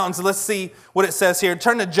 get to the mountains, and let's see what it says here.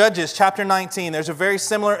 Turn to Judges chapter 19. There's a very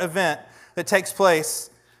similar event that takes place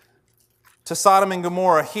to Sodom and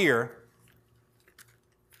Gomorrah here.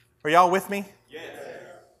 Are y'all with me? Yes.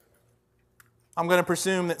 I'm going to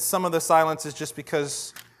presume that some of the silence is just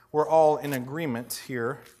because we're all in agreement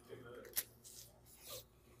here.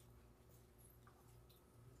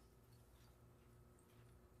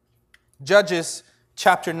 Judges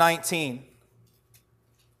chapter 19.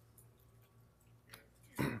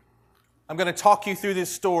 I'm going to talk you through this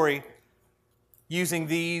story using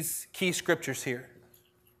these key scriptures here.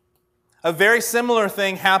 A very similar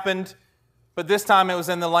thing happened, but this time it was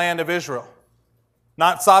in the land of Israel.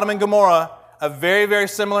 Not Sodom and Gomorrah. A very, very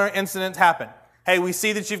similar incident happened. Hey, we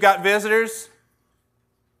see that you've got visitors.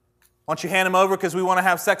 Why don't you hand them over because we want to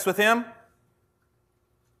have sex with him?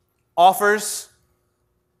 Offers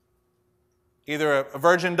either a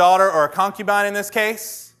virgin daughter or a concubine in this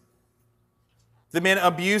case. The men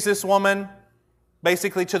abuse this woman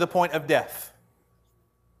basically to the point of death.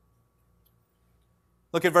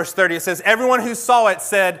 Look at verse 30. It says, everyone who saw it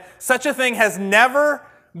said, such a thing has never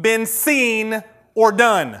been seen or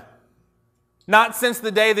done. Not since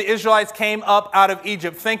the day the Israelites came up out of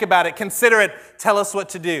Egypt. Think about it. Consider it. Tell us what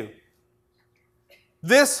to do.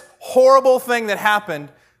 This horrible thing that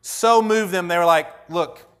happened so moved them. They were like,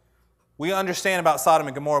 look, we understand about Sodom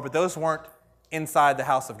and Gomorrah, but those weren't inside the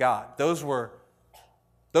house of God. Those were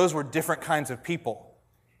different kinds of people.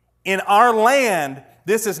 In our land,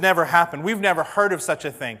 this has never happened. We've never heard of such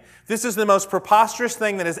a thing. This is the most preposterous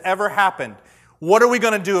thing that has ever happened. What are we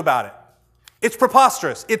going to do about it? It's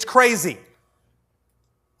preposterous. It's crazy.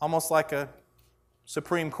 Almost like a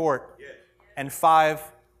Supreme Court and 5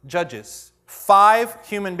 judges. 5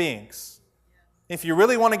 human beings. If you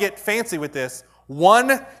really want to get fancy with this,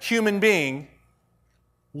 1 human being,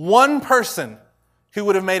 1 person who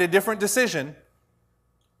would have made a different decision,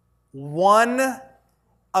 1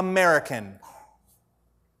 American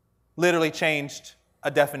literally changed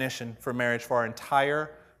a definition for marriage for our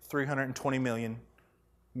entire 320 million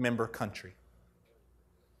member country.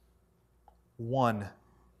 1.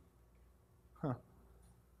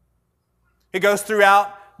 It goes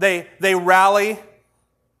throughout. They rally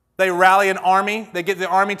an army. They get the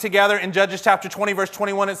army together. In Judges chapter 20, verse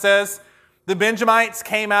 21, it says, the Benjamites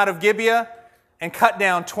came out of Gibeah and cut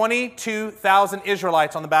down 22,000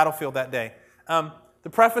 Israelites on the battlefield that day. The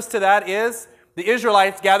preface to that is the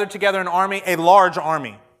Israelites gathered together an army, a large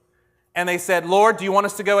army. And they said, Lord, do you want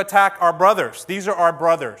us to go attack our brothers? These are our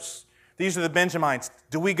brothers. These are the Benjamites.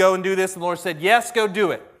 Do we go and do this? And the Lord said, yes, go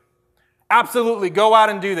do it. Absolutely, go out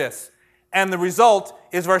and do this. And the result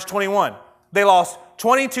is verse 21. They lost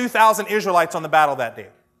 22,000 Israelites on the battle that day.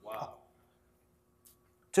 Wow.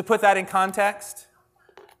 To put that in context,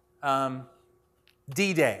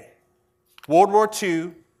 D-Day, World War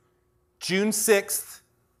II, June 6th,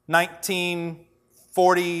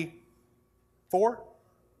 1944?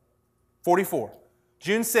 44.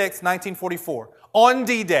 June 6th, 1944. On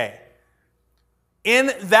D-Day,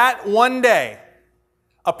 in that one day,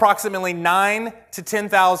 approximately 9,000 to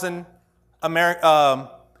 10,000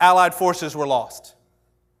 Allied forces were lost.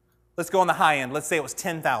 Let's go on the high end. Let's say it was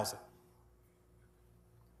 10,000.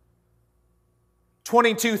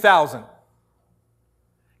 22,000.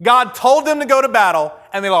 God told them to go to battle,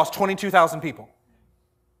 and they lost 22,000 people.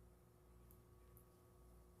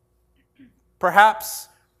 Perhaps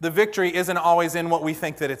the victory isn't always in what we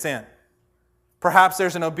think that it's in. Perhaps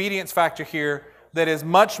there's an obedience factor here that is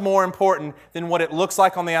much more important than what it looks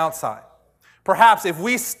like on the outside. Perhaps if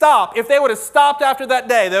they would have stopped after that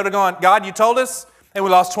day, they would have gone, God, you told us, and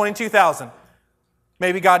we lost 22,000.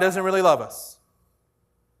 Maybe God doesn't really love us.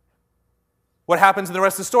 What happens in the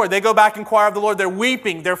rest of the story? They go back and inquire of the Lord. They're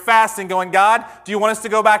weeping. They're fasting, going, God, do you want us to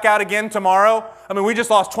go back out again tomorrow? I mean, we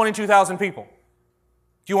just lost 22,000 people.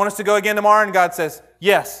 Do you want us to go again tomorrow? And God says,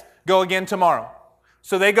 yes, go again tomorrow.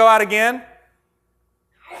 So they go out again.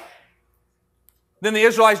 Then the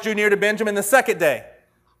Israelites drew near to Benjamin the second day.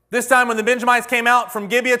 This time when the Benjamites came out from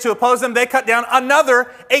Gibeah to oppose them, they cut down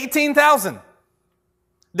another 18,000.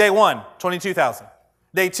 Day 1, 22,000.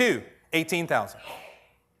 Day 2, 18,000.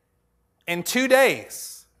 In 2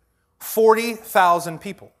 days, 40,000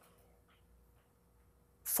 people.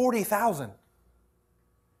 40,000.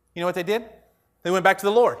 You know what they did? They went back to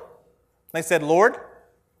the Lord. They said, Lord,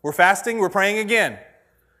 we're fasting, we're praying again.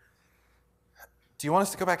 Do you want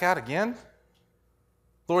us to go back out again?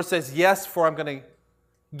 The Lord says, yes, for I'm going to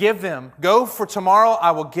give them. Go, for tomorrow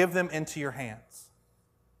I will give them into your hands.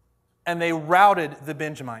 And they routed the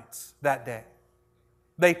Benjamites that day.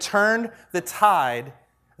 They turned the tide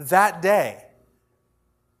that day.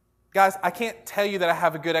 Guys, I can't tell you that I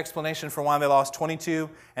have a good explanation for why they lost 22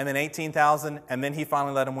 and then 18,000 and then he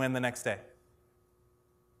finally let them win the next day.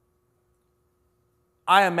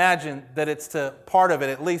 I imagine that part of it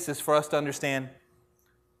at least is for us to understand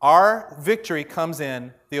our victory comes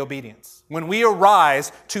in the obedience. When we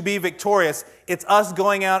arise to be victorious, it's us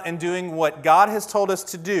going out and doing what God has told us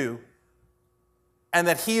to do, and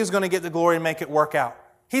that He is going to get the glory and make it work out.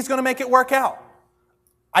 He's going to make it work out.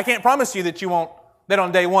 I can't promise you that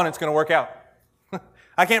on day 1 it's going to work out.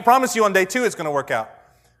 I can't promise you on day 2 it's going to work out.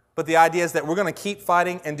 But the idea is that we're going to keep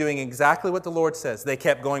fighting and doing exactly what the Lord says. They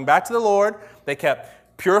kept going back to the Lord. They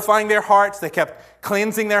kept purifying their hearts. They kept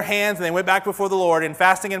cleansing their hands. And they went back before the Lord in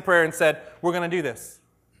fasting and prayer and said, we're going to do this.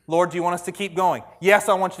 Lord, do you want us to keep going? Yes,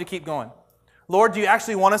 I want you to keep going. Lord, do you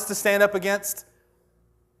actually want us to stand up against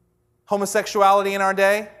homosexuality in our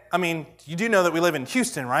day? I mean, you do know that we live in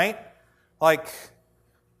Houston, right?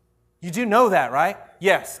 You do know that, right?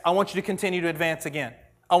 Yes, I want you to continue to advance again.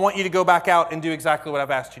 I want you to go back out and do exactly what I've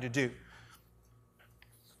asked you to do.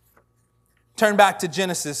 Turn back to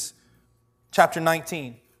Genesis chapter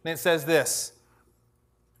 19. And it says this.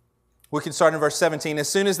 We can start in verse 17. As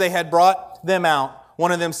soon as they had brought them out,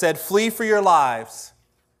 One of them said, "Flee for your lives.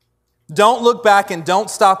 Don't look back and don't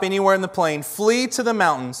stop anywhere in the plain. Flee to the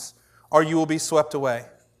mountains or you will be swept away."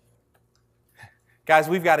 Guys,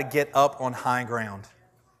 we've got to get up on high ground.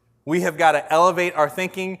 We have got to elevate our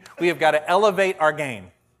thinking. We have got to elevate our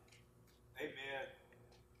game.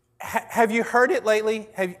 Amen. Have you heard it lately?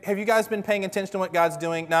 Have you guys been paying attention to what God's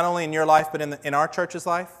doing, not only in your life, but in our church's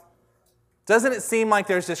life? Doesn't it seem like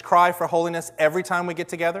there's this cry for holiness every time we get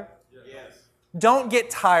together? Yes. Don't get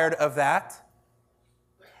tired of that.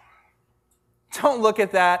 Don't look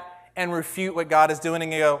at that and refute what God is doing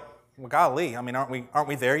and you go, "Well, golly, aren't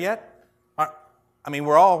we there yet?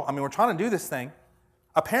 We're trying to do this thing."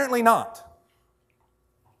 Apparently not.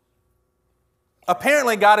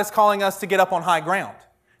 Apparently God is calling us to get up on high ground.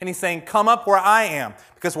 And He's saying, "Come up where I am."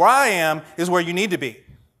 Because where I am is where you need to be.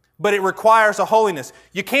 But it requires a holiness.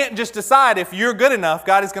 You can't just decide if you're good enough.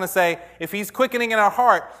 God is going to say, if He's quickening in our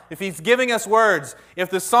heart, if He's giving us words,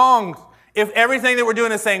 if the song, if everything that we're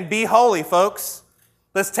doing is saying, "Be holy, folks.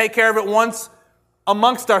 Let's take care of it once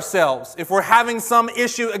amongst ourselves." If we're having some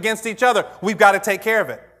issue against each other, we've got to take care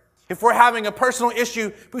of it. If we're having a personal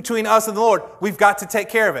issue between us and the Lord, we've got to take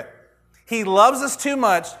care of it. He loves us too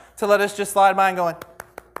much to let us just slide by and going,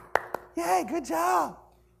 "Yay, good job.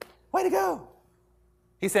 Way to go."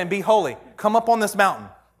 He's saying, "Be holy. Come up on this mountain.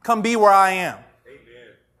 Come be where I am."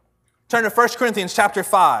 Amen. Turn to 1 Corinthians chapter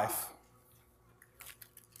 5.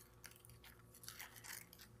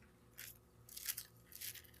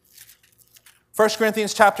 1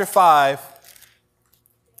 Corinthians chapter 5,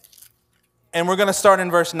 and we're going to start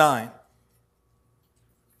in verse 9.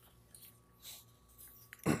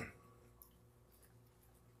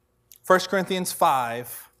 1 Corinthians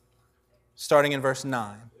 5, starting in verse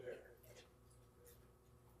 9.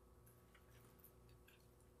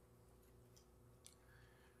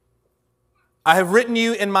 "I have written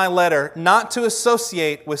you in my letter not to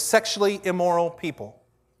associate with sexually immoral people.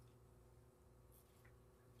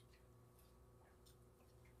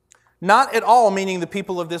 Not at all meaning the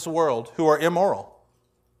people of this world who are immoral."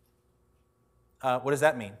 What does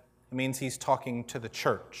that mean? It means he's talking to the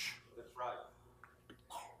church. That's right.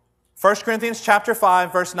 1 Corinthians chapter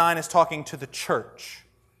 5, verse 9 is talking to the church.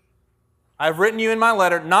 "I have written you in my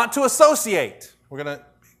letter not to associate," we're going to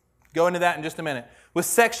go into that in just a minute, "with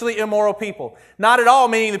sexually immoral people. Not at all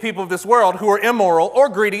meaning the people of this world who are immoral or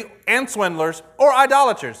greedy and swindlers or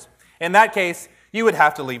idolaters. In that case, you would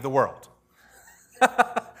have to leave the world."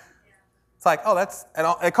 It's like,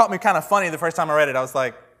 it caught me kind of funny the first time I read it. I was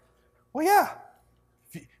like, well, yeah.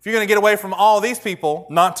 If you're going to get away from all these people,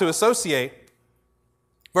 not to associate.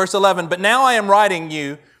 Verse 11, "But now I am writing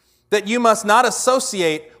you that you must not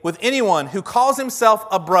associate with anyone who calls himself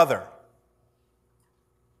a brother,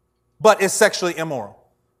 but is sexually immoral,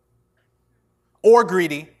 or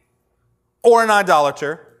greedy, or an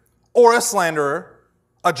idolater, or a slanderer,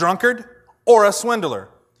 a drunkard, or a swindler.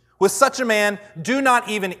 With such a man, do not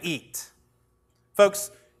even eat."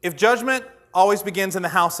 Folks, if judgment always begins in the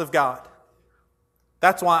house of God,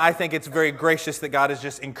 that's why I think it's very gracious that God is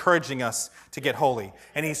just encouraging us to get holy.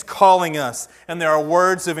 And He's calling us. And there are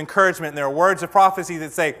words of encouragement and there are words of prophecy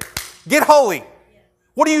that say, get holy.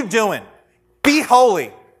 What are you doing? Be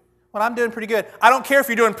holy. Well, I'm doing pretty good. I don't care if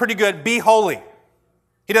you're doing pretty good. Be holy.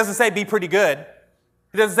 He doesn't say be pretty good.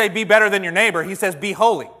 He doesn't say be better than your neighbor. He says be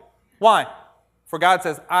holy. Why? For God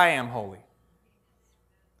says, "I am holy."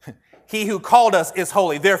 He who called us is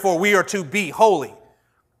holy. Therefore, we are to be holy.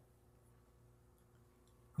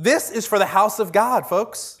 This is for the house of God,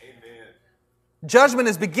 folks. Amen. Judgment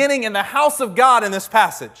is beginning in the house of God in this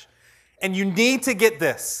passage. And you need to get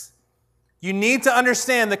this. You need to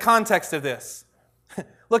understand the context of this.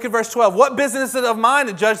 Look at verse 12. "What business is it of mine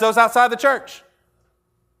to judge those outside the church?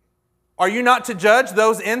 Are you not to judge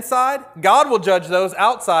those inside? God will judge those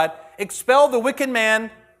outside. Expel the wicked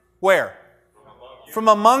man," where? "From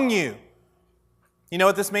among you." You know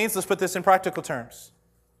what this means? Let's put this in practical terms.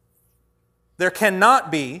 There cannot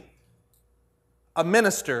be a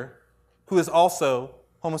minister who is also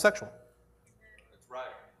homosexual. That's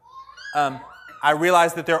right. I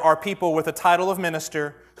realize that there are people with a title of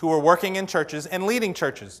minister who are working in churches and leading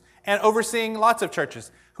churches and overseeing lots of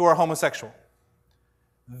churches who are homosexual.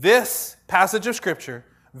 This passage of Scripture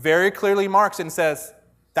very clearly marks and says,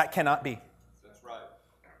 that cannot be. That's right.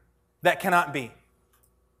 That cannot be.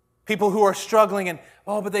 People who are struggling and,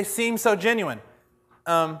 but they seem so genuine.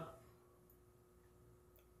 I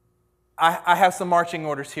have some marching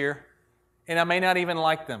orders here, and I may not even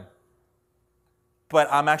like them. But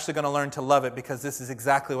I'm actually going to learn to love it because this is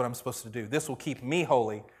exactly what I'm supposed to do. This will keep me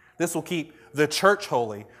holy. This will keep the church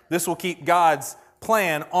holy. This will keep God's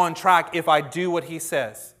plan on track if I do what He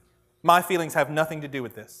says. My feelings have nothing to do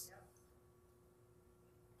with this.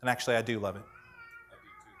 And actually, I do love it.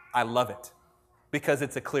 I love it because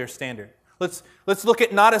it's a clear standard. Let's look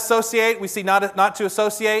at not associate. We see not to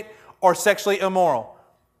associate or sexually immoral.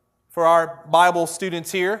 For our Bible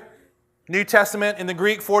students here, New Testament in the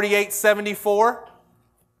Greek 4874.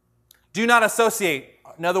 Do not associate.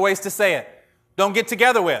 Another ways to say it. Don't get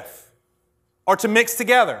together with, or to mix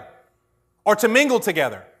together, or to mingle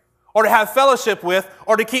together, or to have fellowship with,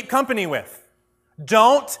 or to keep company with.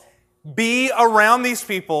 Don't be around these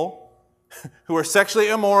people who are sexually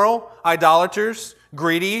immoral, idolaters,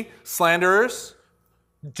 greedy, slanderers.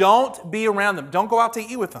 Don't be around them. Don't go out to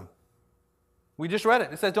eat with them. We just read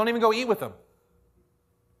it. It says don't even go eat with them.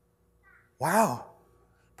 Wow.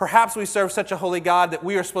 Perhaps we serve such a holy God that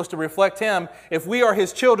we are supposed to reflect Him. If we are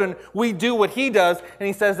His children, we do what He does, and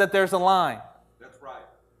He says that there's a line. That's right.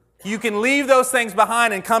 You can leave those things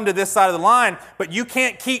behind and come to this side of the line, but you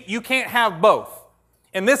can't have both.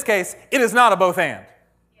 In this case, it is not a both and.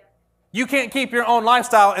 You can't keep your own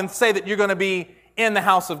lifestyle and say that you're going to be in the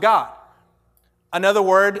house of God. Another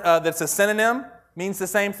word that's a synonym, means the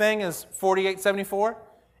same thing as 4874,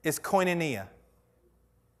 is koinonia.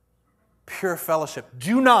 Pure fellowship.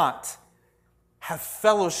 Do not have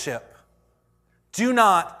fellowship. Do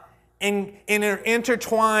not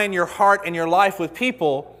intertwine your heart and your life with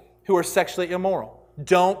people who are sexually immoral.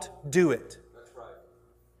 Don't do it. That's right.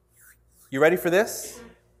 You ready for this?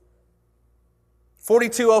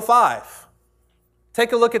 4205.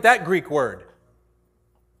 Take a look at that Greek word.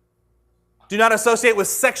 Do not associate with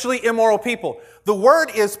sexually immoral people. The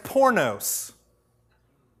word is pornos.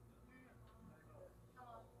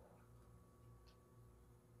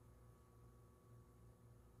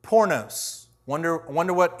 Pornos. Wonder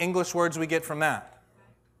what English words we get from that.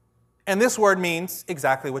 And this word means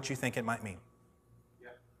exactly what you think it might mean.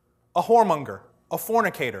 A whoremonger, a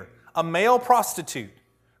fornicator, a male prostitute,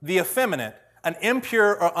 the effeminate, an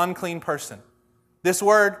impure or unclean person. This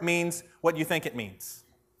word means what you think it means.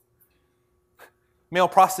 Male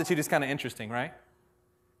prostitute is kind of interesting, right?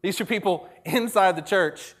 These are people inside the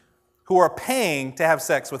church who are paying to have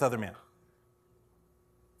sex with other men.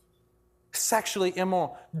 Sexually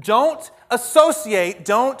immoral. Don't associate,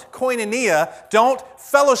 don't koinonia, don't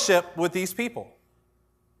fellowship with these people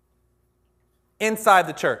inside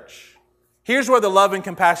the church. Here's where the love and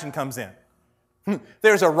compassion comes in.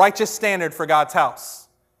 There's a righteous standard for God's house.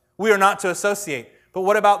 We are not to associate. But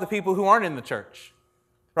what about the people who aren't in the church?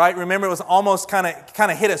 Right? Remember, it was almost kind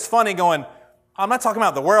of hit us funny going, I'm not talking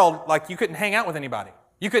about the world, like you couldn't hang out with anybody.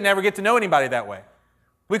 You could never get to know anybody that way.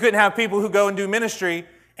 We couldn't have people who go and do ministry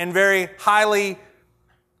in very highly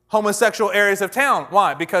homosexual areas of town.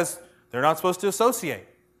 Why? Because they're not supposed to associate.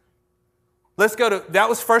 Let's go to, that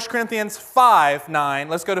was 1 Corinthians 5:9.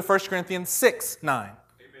 Let's go to 1 Corinthians 6:9. Amen.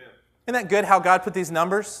 Isn't that good how God put these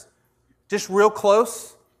numbers just real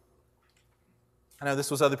close? I know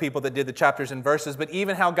this was other people that did the chapters and verses, but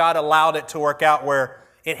even how God allowed it to work out where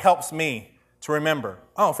it helps me to remember.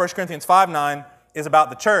 Oh, 1 Corinthians 5:9 is about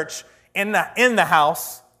the church in the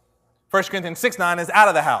house. 1 Corinthians 6:9 is out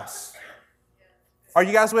of the house. Are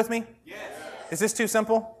you guys with me? Yes. Is this too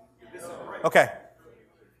simple? Okay.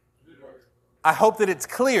 I hope that it's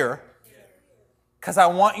clear because I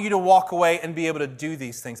want you to walk away and be able to do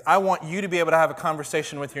these things. I want you to be able to have a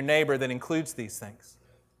conversation with your neighbor that includes these things.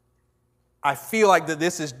 I feel like that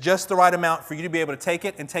this is just the right amount for you to be able to take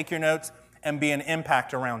it and take your notes and be an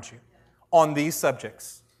impact around you on these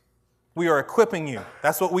subjects. We are equipping you.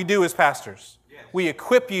 That's what we do as pastors. We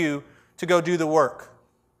equip you to go do the work.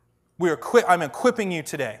 I'm equipping you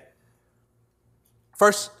today.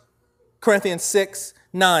 1 Corinthians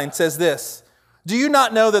 6:9 says this, do you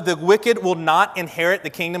not know that the wicked will not inherit the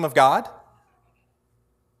kingdom of God?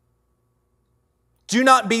 Do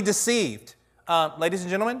not be deceived. Ladies and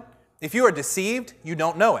gentlemen, if you are deceived, you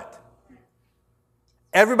don't know it.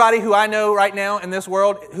 Everybody who I know right now in this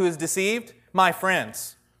world who is deceived, my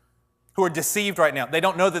friends who are deceived right now, they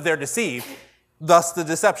don't know that they're deceived, thus the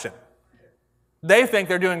deception. They think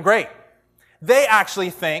they're doing great. They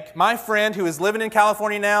actually think, my friend who is living in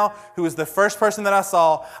California now, who is the first person that I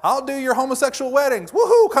saw, I'll do your homosexual weddings.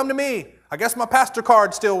 Woohoo, come to me. I guess my pastor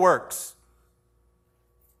card still works.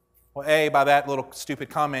 Well, by that little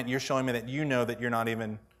stupid comment, you're showing me that you know that you're not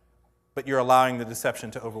even, but you're allowing the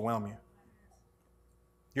deception to overwhelm you.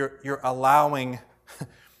 You're allowing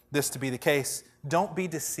this to be the case. Don't be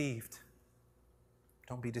deceived.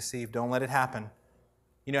 Don't be deceived. Don't let it happen.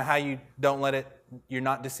 You know how you don't let it, you're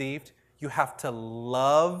not deceived? You have to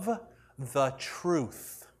love the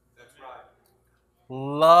truth. That's right.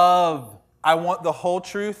 Love. I want the whole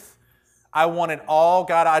truth. I want it all.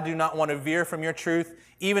 God, I do not want to veer from your truth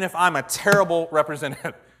even if I'm a terrible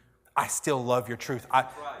representative, I still love your truth.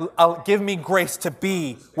 I'll give me grace to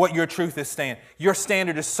be what your truth is saying. Your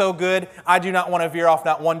standard is so good, I do not want to veer off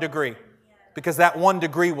not 1 degree, because that 1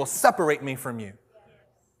 degree will separate me from you.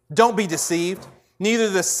 Don't be deceived. Neither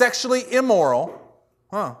the sexually immoral,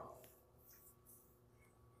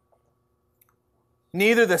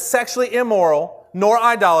 neither the sexually immoral nor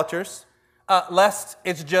idolaters, lest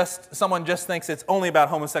it's just someone just thinks it's only about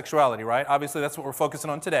homosexuality, right? Obviously, that's what we're focusing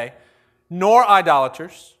on today. Nor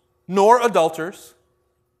idolaters, nor adulterers,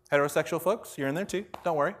 heterosexual folks, you're in there too,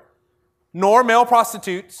 don't worry. Nor male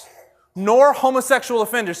prostitutes, nor homosexual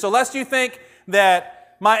offenders. So lest you think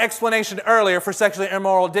that my explanation earlier for sexually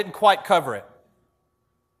immoral didn't quite cover it.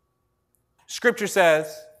 Scripture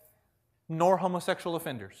says, nor homosexual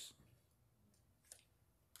offenders.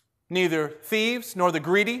 Neither thieves, nor the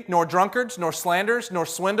greedy, nor drunkards, nor slanderers, nor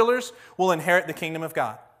swindlers will inherit the kingdom of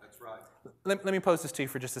God. That's right. Let me pose this to you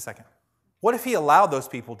for just a second. What if He allowed those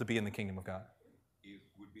people to be in the kingdom of God? It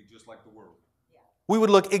would be just like the world. We would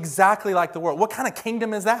look exactly like the world. What kind of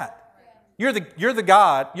kingdom is that? You're the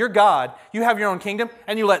God, you're God, you have your own kingdom,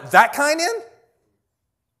 and you let that kind in?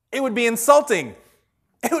 It would be insulting.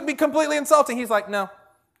 It would be completely insulting. He's like, no,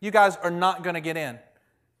 you guys are not going to get in.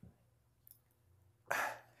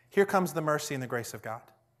 Here comes the mercy and the grace of God.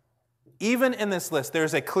 Even in this list,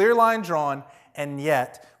 there's a clear line drawn, and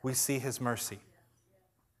yet we see His mercy.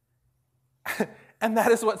 And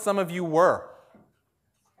that is what some of you were.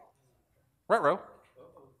 Ruh-roh.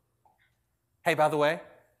 Hey, by the way,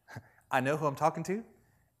 I know who I'm talking to,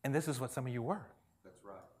 and this is what some of you were. That's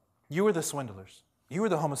right. You were the swindlers. You were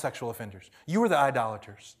the homosexual offenders. You were the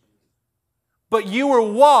idolaters. But you were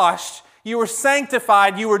washed, you were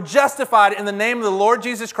sanctified, you were justified in the name of the Lord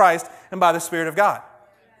Jesus Christ and by the Spirit of God.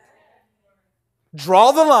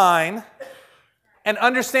 Draw the line and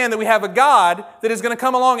understand that we have a God that is going to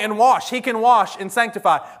come along and wash. He can wash and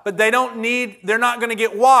sanctify. But they're not going to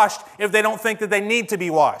get washed if they don't think that they need to be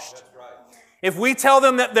washed. That's right. If we tell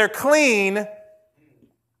them that they're clean,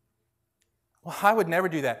 well, I would never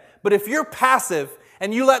do that. But if you're passive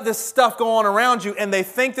and you let this stuff go on around you and they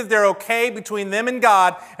think that they're okay between them and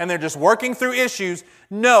God and they're just working through issues,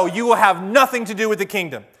 no, you will have nothing to do with the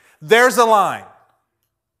kingdom. There's a line.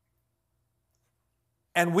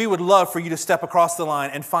 And we would love for you to step across the line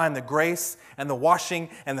and find the grace and the washing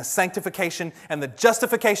and the sanctification and the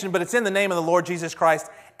justification, but it's in the name of the Lord Jesus Christ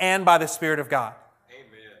and by the Spirit of God.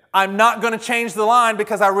 Amen. I'm not going to change the line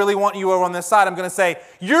because I really want you over on this side. I'm going to say,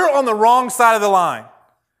 you're on the wrong side of the line.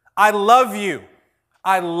 I love you.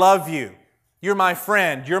 I love you. You're my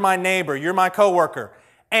friend. You're my neighbor. You're my coworker.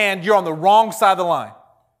 And you're on the wrong side of the line.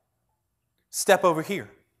 Step over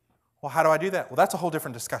here. Well, how do I do that? Well, that's a whole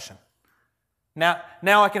different discussion. Now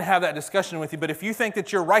I can have that discussion with you, but if you think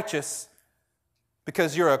that you're righteous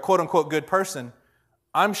because you're a quote-unquote good person,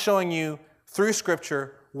 I'm showing you through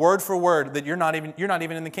Scripture, word for word, that you're not even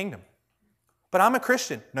in the kingdom. But I'm a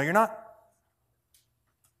Christian. No, you're not.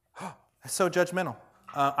 That's so judgmental.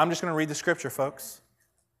 I'm just going to read the Scripture, folks.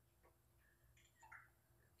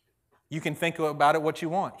 You can think about it what you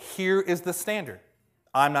want. Here is the standard.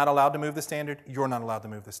 I'm not allowed to move the standard. You're not allowed to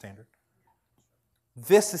move the standard.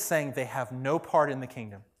 This is saying they have no part in the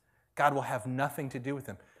kingdom. God will have nothing to do with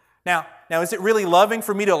them. Now, is it really loving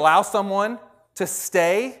for me to allow someone to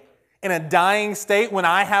stay in a dying state when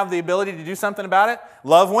I have the ability to do something about it?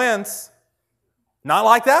 Love wins. Not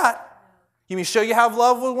like that. You mean show you how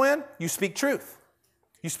love will win? You speak truth.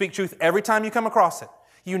 You speak truth every time you come across it.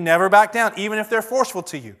 You never back down, even if they're forceful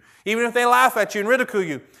to you. Even if they laugh at you and ridicule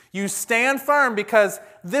you. You stand firm because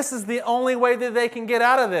this is the only way that they can get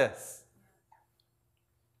out of this.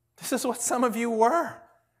 This is what some of you were.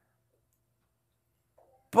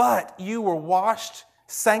 But you were washed,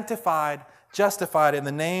 sanctified, justified in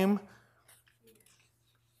the name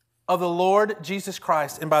of the Lord Jesus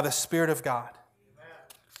Christ and by the Spirit of God.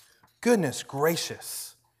 Goodness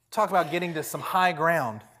gracious. Talk about getting to some high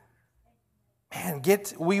ground. Man,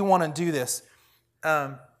 we want to do this.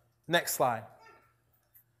 Next slide.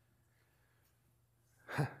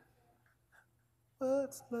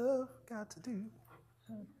 What's love got to do?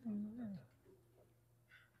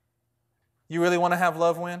 You really want to have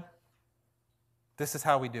love win? This is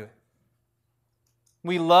how we do it.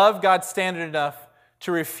 We love God's standard enough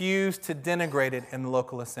to refuse to denigrate it in the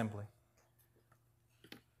local assembly.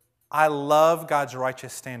 I love God's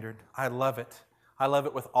righteous standard. I love it. I love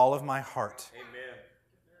it with all of my heart. Amen.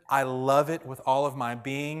 I love it with all of my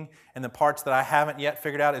being, and the parts that I haven't yet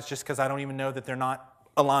figured out is just because I don't even know that they're not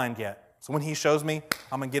aligned yet. So when He shows me,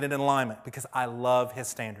 I'm going to get it in alignment because I love His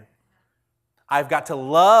standard. I've got to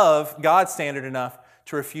love God's standard enough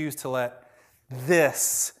to refuse to let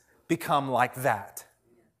this become like that?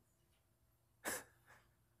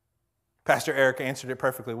 Pastor Eric answered it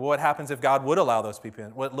perfectly. Well, what happens if God would allow those people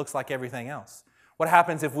in? Well, it looks like everything else. What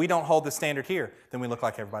happens if we don't hold the standard here? Then we look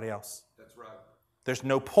like everybody else. That's right. There's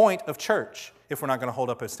no point of church if we're not going to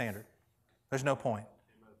hold up a standard. There's no point.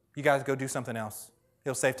 You guys go do something else.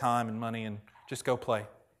 It'll save time and money and just go play.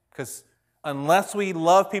 Because unless we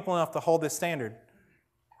love people enough to hold this standard,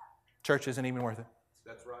 church isn't even worth it.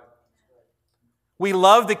 That's right. We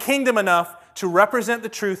love the kingdom enough to represent the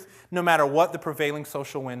truth no matter what the prevailing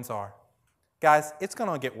social winds are. Guys, it's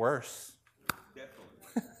going to get worse.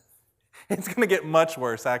 Definitely. It's going to get much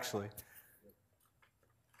worse, actually.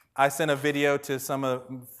 I sent a video to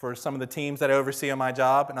for some of the teams that I oversee on my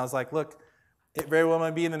job, and I was like, look, it very well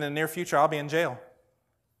may be in the near future I'll be in jail.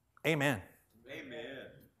 Amen. Amen.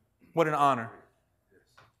 What an honor.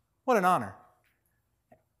 What an honor.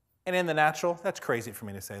 And in the natural, that's crazy for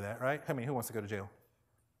me to say that, right? I mean, who wants to go to jail?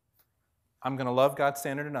 I'm going to love God's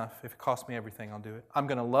standard enough. If it costs me everything, I'll do it. I'm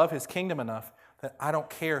going to love His kingdom enough that I don't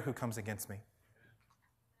care who comes against me.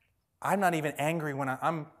 I'm not even angry when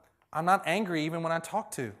I'm not angry even when I talk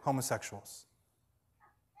to homosexuals.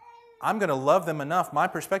 I'm going to love them enough. My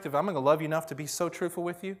perspective, I'm going to love you enough to be so truthful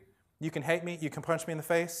with you. You can hate me. You can punch me in the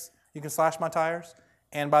face. You can slash my tires.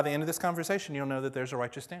 And by the end of this conversation, you'll know that there's a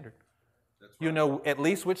righteous standard. That's right. You'll know at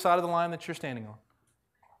least which side of the line that you're standing on.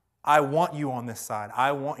 I want you on this side.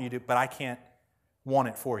 I want you to, but I can't want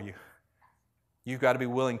it for you. You've got to be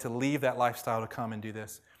willing to leave that lifestyle to come and do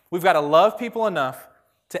this. We've got to love people enough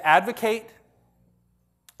to advocate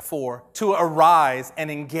for, to arise and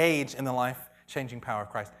engage in the life-changing power of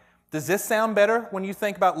Christ. Does this sound better when you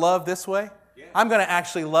think about love this way? Yeah. I'm going to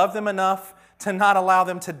actually love them enough to not allow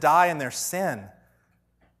them to die in their sin.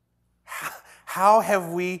 How have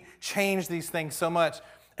we changed these things so much?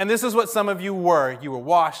 And this is what some of you were. You were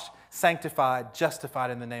washed, sanctified, justified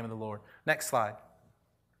in the name of the Lord. Next slide.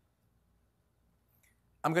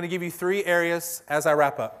 I'm going to give you 3 areas as I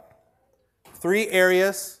wrap up. 3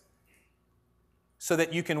 areas so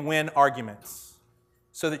that you can win arguments.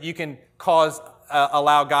 So that you can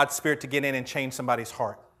allow God's Spirit to get in and change somebody's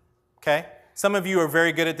heart. Okay? Some of you are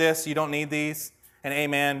very good at this. You don't need these. And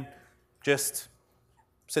amen. Just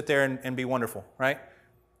sit there and be wonderful, right?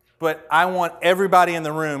 But I want everybody in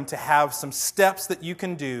the room to have some steps that you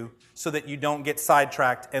can do so that you don't get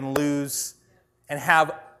sidetracked and lose and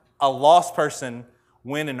have a lost person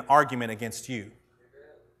win an argument against you.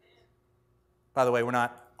 By the way, we're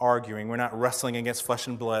not arguing. We're not wrestling against flesh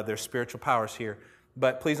and blood. There's spiritual powers here.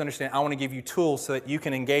 But please understand, I want to give you tools so that you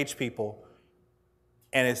can engage people.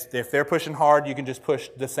 And if they're pushing hard, you can just push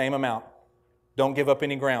the same amount. Don't give up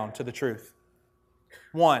any ground to the truth.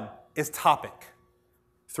 1 is topic.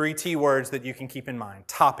 3 T words that you can keep in mind.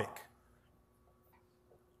 Topic.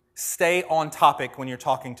 Stay on topic when you're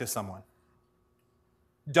talking to someone.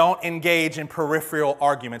 Don't engage in peripheral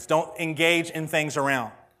arguments. Don't engage in things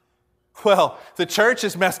around. Well, the church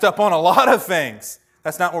is messed up on a lot of things.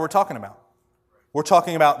 That's not what we're talking about. We're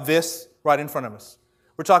talking about this right in front of us.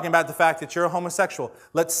 We're talking about the fact that you're a homosexual.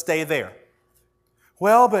 Let's stay there.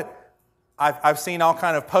 Well, but I've seen all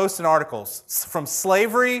kind of posts and articles from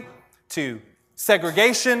slavery to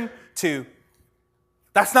segregation to...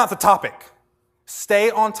 That's not the topic. Stay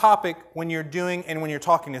on topic when you're doing and when you're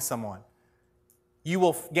talking to someone. You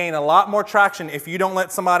will gain a lot more traction if you don't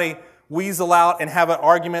let somebody weasel out and have an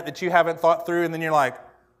argument that you haven't thought through and then you're like,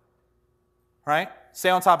 right? Stay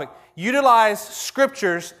on topic. Utilize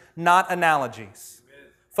scriptures, not analogies. Amen.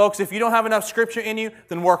 Folks, if you don't have enough scripture in you,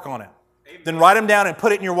 then work on it. Amen. Then write them down and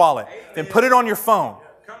put it in your wallet. Amen. Then put it on your phone.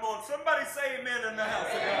 Come on, somebody say amen in the house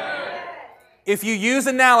of God. If you use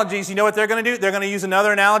analogies, you know what they're going to do? They're going to use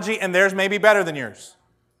another analogy and theirs may be better than yours.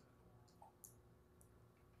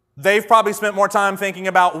 They've probably spent more time thinking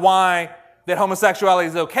about why that homosexuality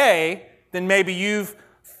is okay than maybe you've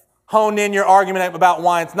honed in your argument about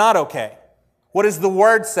why it's not okay. What does the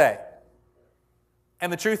Word say?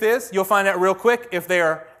 And the truth is, you'll find out real quick if they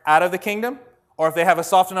are out of the kingdom or if they have a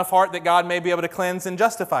soft enough heart that God may be able to cleanse and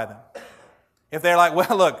justify them. If they're like,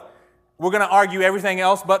 well, look, we're going to argue everything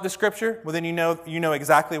else but the Scripture, well, then you know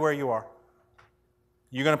exactly where you are.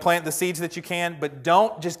 You're going to plant the seeds that you can, but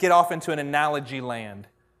don't just get off into an analogy land.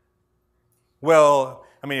 Well,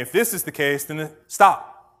 I mean, if this is the case, then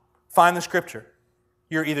stop. Find the Scripture.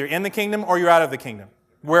 You're either in the kingdom or you're out of the kingdom.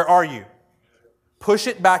 Where are you? Push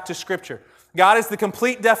it back to Scripture. God is the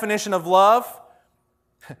complete definition of love.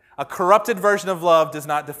 A corrupted version of love does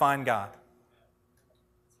not define God.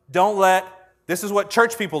 This is what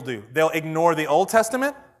church people do. They'll ignore the Old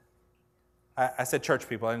Testament. I said church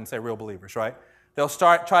people, I didn't say real believers, right? They'll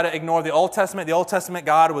try to ignore the Old Testament. The Old Testament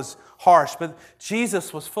God was harsh, but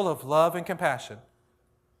Jesus was full of love and compassion.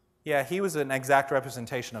 Yeah, He was an exact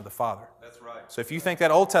representation of the Father. That's right. So if you think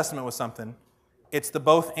that Old Testament was something, it's the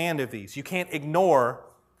both and of these. You can't ignore.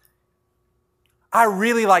 I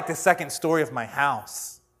really like the second story of my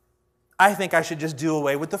house. I think I should just do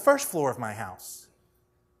away with the first floor of my house.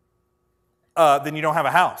 Then you don't have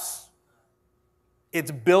a house.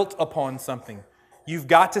 It's built upon something. You've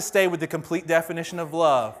got to stay with the complete definition of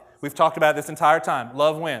love. We've talked about it this entire time.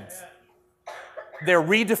 Love wins. They're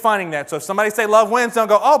redefining that. So if somebody say love wins, don't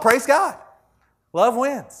go, oh, praise God. Love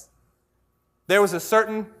wins. There was a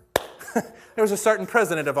certain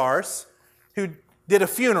president of ours who did a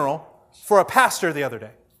funeral for a pastor the other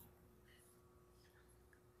day.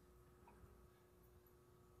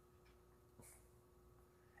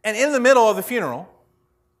 And in the middle of the funeral,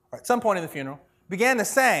 or at some point in the funeral, began to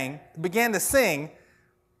sing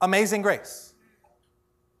Amazing Grace.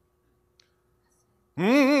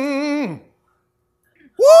 Woo!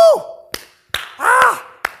 Ah!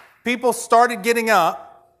 People started getting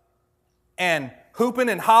up and hooping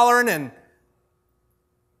and hollering and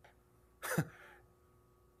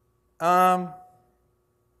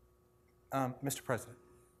Mr. President,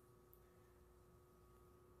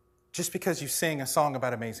 just because you sing a song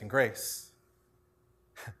about Amazing Grace,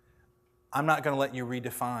 I'm not going to let you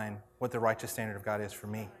redefine what the righteous standard of God is for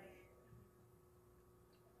me.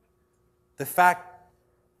 The fact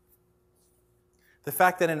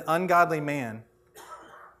that an ungodly man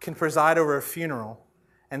can preside over a funeral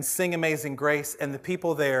and sing Amazing Grace and the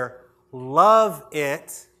people there love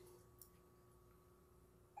it,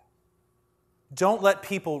 don't let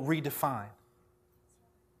people redefine.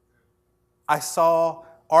 I saw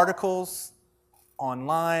articles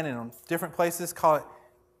online and on different places call it,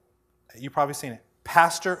 you've probably seen it,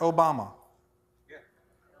 Pastor Obama. Yeah.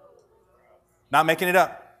 Not making it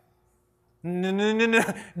up. No.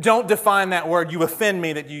 Don't define that word. You offend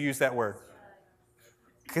me that you use that word.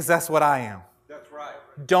 Because that's what I am. That's right.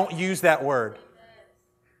 Don't use that word.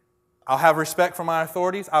 I'll have respect for my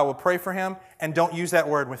authorities. I will pray for him. And don't use that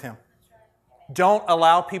word with him. Don't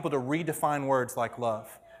allow people to redefine words like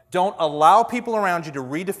love. Don't allow people around you to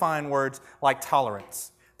redefine words like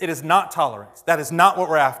tolerance. It is not tolerance. That is not what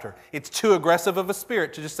we're after. It's too aggressive of a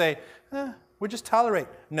spirit to just say, we just tolerate.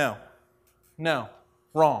 No.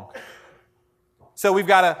 Wrong. So we've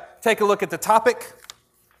got to take a look at the topic.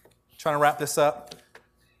 I'm trying to wrap this up.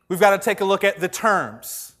 We've got to take a look at the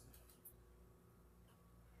terms.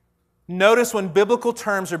 Notice when biblical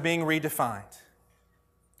terms are being redefined.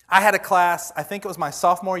 I had a class, I think it was my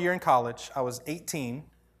sophomore year in college. I was 18.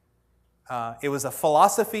 It was a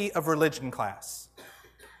philosophy of religion class.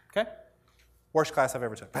 Okay? Worst class I've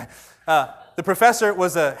ever took. The professor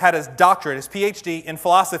had his doctorate, his PhD in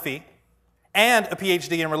philosophy, and a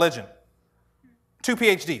PhD in religion. 2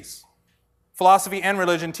 PhDs. Philosophy and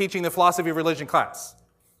religion, teaching the philosophy of religion class.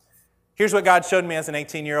 Here's what God showed me as an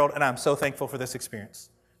 18-year-old, and I'm so thankful for this experience.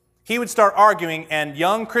 He would start arguing, and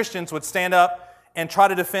young Christians would stand up and try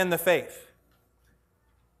to defend the faith.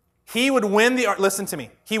 He would win listen to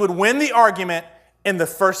me. He would win the argument in the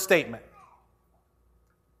first statement.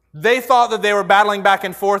 They thought that they were battling back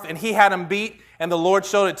and forth, and he had them beat, and the Lord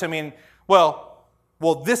showed it to me. And, well,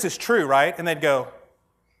 this is true, right? And they'd go,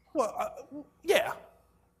 yeah.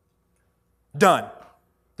 Done.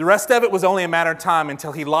 The rest of it was only a matter of time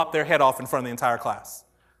until he lopped their head off in front of the entire class.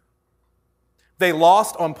 They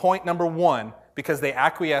lost on point number 1 because they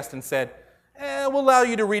acquiesced and said, we'll allow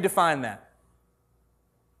you to redefine that.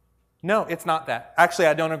 No, it's not that. Actually,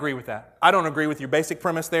 I don't agree with that. I don't agree with your basic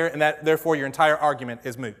premise there, and that therefore your entire argument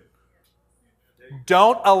is moot.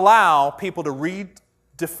 Don't allow people to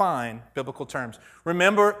redefine biblical terms.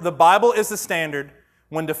 Remember, the Bible is the standard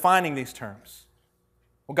when defining these terms.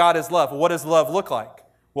 Well, God is love. Well, what does love look like?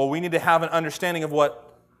 Well, we need to have an understanding of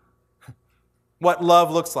what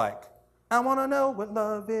love looks like. I want to know what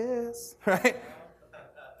love is, right?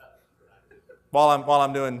 While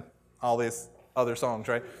I'm doing all these other songs,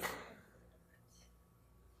 right?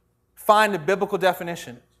 Find a biblical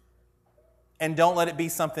definition and don't let it be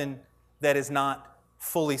something that is not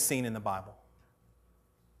fully seen in the Bible.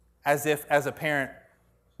 As if, as a parent,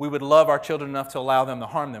 we would love our children enough to allow them to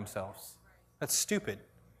harm themselves. That's stupid.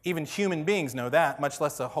 Even human beings know that, much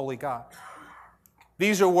less a holy God.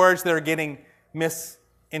 These are words that are getting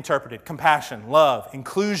misinterpreted. Compassion, love,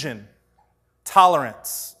 inclusion,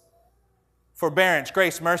 tolerance, forbearance,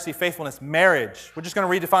 grace, mercy, faithfulness, marriage. We're just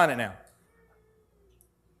going to redefine it now.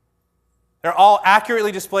 They're all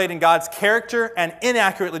accurately displayed in God's character and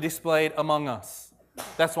inaccurately displayed among us.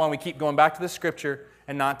 That's why we keep going back to the Scripture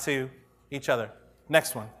and not to each other.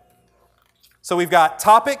 Next one. So we've got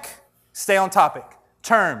topic, stay on topic.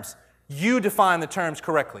 Terms, you define the terms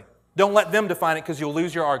correctly. Don't let them define it because you'll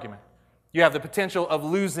lose your argument. You have the potential of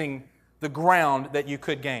losing the ground that you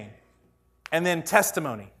could gain. And then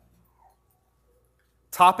testimony.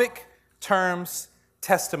 Topic, terms,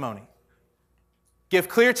 testimony. Give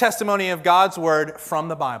clear testimony of God's word from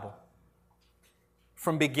the Bible,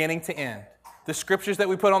 from beginning to end. The scriptures that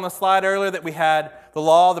we put on the slide earlier, that we had the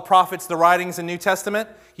law, the prophets, the writings, and New Testament.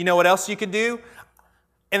 You know what else you could do?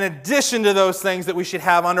 In addition to those things that we should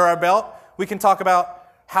have under our belt, we can talk about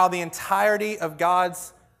how the entirety of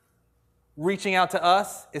God's reaching out to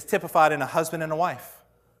us is typified in a husband and a wife.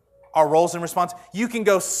 Our roles and responsibilities. You can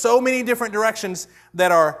go so many different directions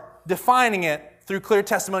that are defining it through clear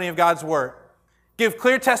testimony of God's word. Give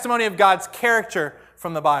clear testimony of God's character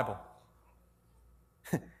from the Bible.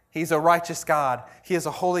 He's a righteous God. He is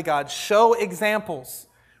a holy God. Show examples.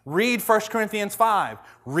 Read 1 Corinthians 5.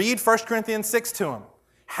 Read 1 Corinthians 6 to him.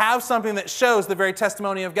 Have something that shows the very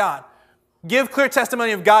testimony of God. Give clear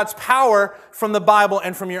testimony of God's power from the Bible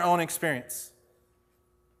and from your own experience.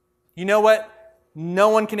 You know what no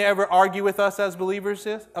one can ever argue with us as believers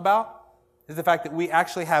about? Is the fact that we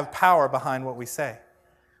actually have power behind what we say.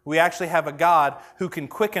 We actually have a God who can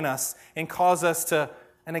quicken us and cause us to,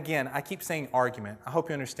 and again, I keep saying argument. I hope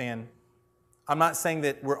you understand. I'm not saying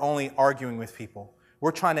that we're only arguing with people.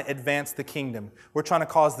 We're trying to advance the kingdom. We're trying to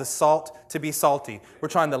cause the salt to be salty. We're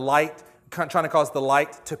trying to cause the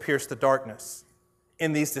light to pierce the darkness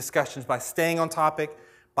in these discussions by staying on topic,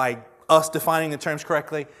 by us defining the terms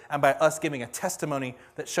correctly, and by us giving a testimony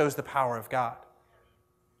that shows the power of God.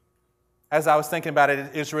 As I was thinking about it,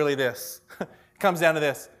 it's really this. It comes down to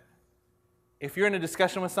this. If you're in a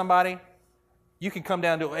discussion with somebody, you can come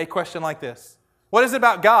down to a question like this. What is it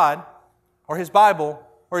about God or His Bible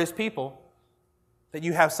or His people that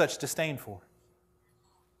you have such disdain for?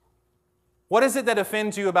 What is it that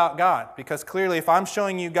offends you about God? Because clearly, if I'm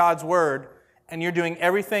showing you God's Word and you're doing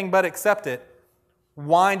everything but accept it,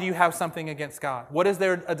 why do you have something against God? What is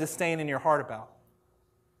there a disdain in your heart about?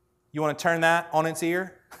 You want to turn that on its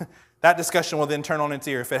ear? That discussion will then turn on its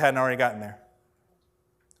ear if it hadn't already gotten there.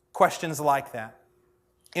 Questions like that.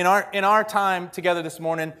 In our time together this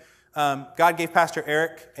morning, God gave Pastor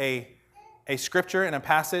Eric a scripture and a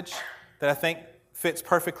passage that I think fits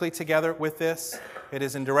perfectly together with this. It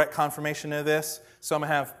is in direct confirmation of this. So I'm going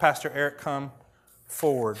to have Pastor Eric come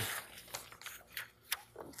forward.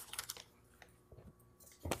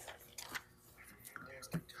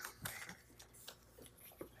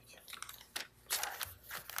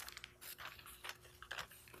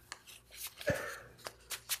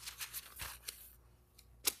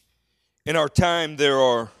 In our time, there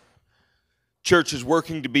are churches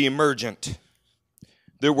working to be emergent.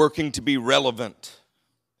 They're working to be relevant.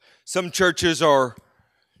 Some churches are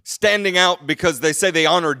standing out because they say they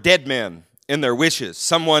honor dead men in their wishes.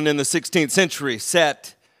 Someone in the 16th century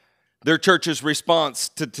set their church's response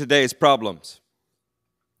to today's problems.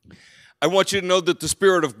 I want you to know that the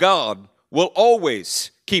Spirit of God will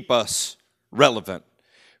always keep us relevant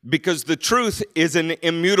because the truth is an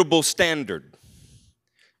immutable standard.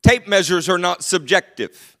 Tape measures are not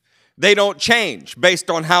subjective. They don't change based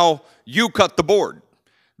on how you cut the board.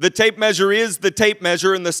 The tape measure is the tape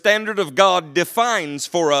measure, and the standard of God defines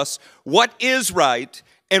for us what is right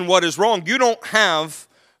and what is wrong. You don't have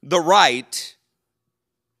the right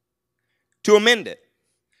to amend it.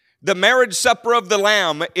 The marriage supper of the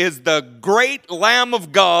Lamb is the great Lamb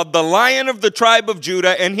of God, the Lion of the tribe of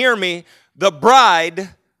Judah, and hear me, the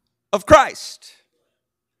bride of Christ.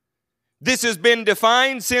 This has been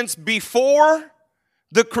defined since before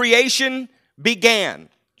the creation began.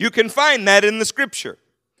 You can find that in the Scripture.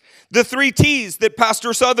 The 3 T's that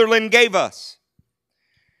Pastor Sutherland gave us.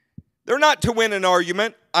 They're not to win an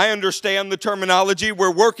argument. I understand the terminology.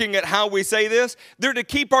 We're working at how we say this. They're to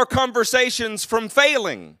keep our conversations from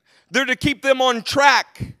failing. They're to keep them on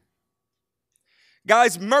track.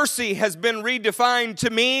 Guys, mercy has been redefined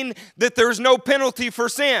to mean that there's no penalty for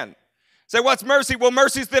sin. Say, what's mercy? Well,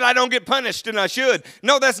 mercy is that I don't get punished and I should.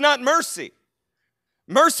 No, that's not mercy.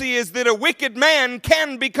 Mercy is that a wicked man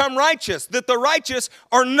can become righteous, that the righteous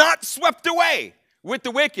are not swept away with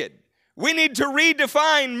the wicked. We need to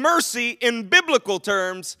redefine mercy in biblical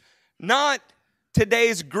terms, not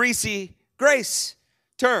today's greasy grace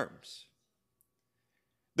terms.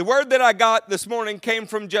 The word that I got this morning came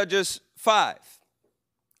from Judges 5.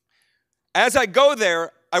 As I go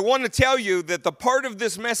there, I want to tell you that the part of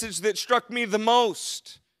this message that struck me the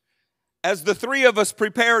most, as the 3 of us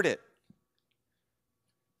prepared it,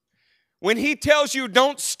 when he tells you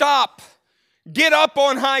don't stop, get up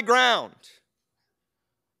on high ground.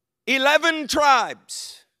 11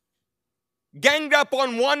 tribes, ganged up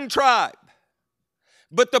on one tribe.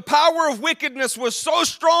 But the power of wickedness was so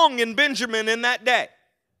strong in Benjamin in that day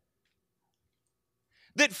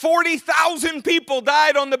that 40,000 people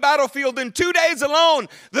died on the battlefield in 2 days alone.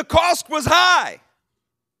 The cost was high.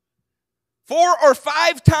 4 or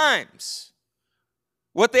 5 times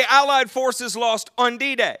what the Allied forces lost on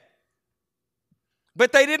D-Day.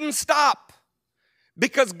 But they didn't stop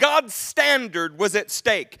because God's standard was at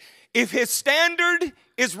stake. If his standard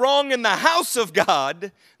is wrong in the house of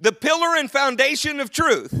God, the pillar and foundation of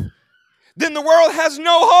truth, then the world has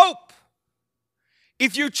no hope.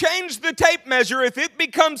 If you change the tape measure, if it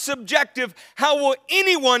becomes subjective, how will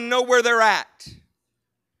anyone know where they're at?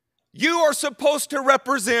 You are supposed to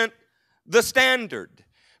represent the standard.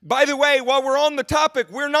 By the way, while we're on the topic,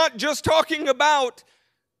 we're not just talking about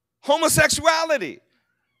homosexuality.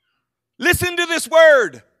 Listen to this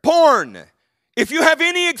word, porn. If you have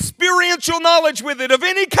any experiential knowledge with it of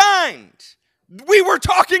any kind, we were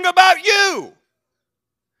talking about you.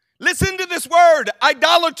 Listen to this word,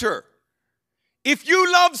 idolater. If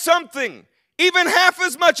you love something even half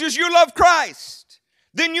as much as you love Christ,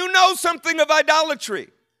 then you know something of idolatry.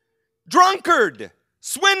 Drunkard,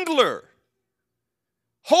 swindler.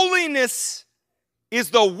 Holiness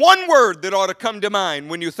is the one word that ought to come to mind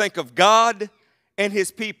when you think of God and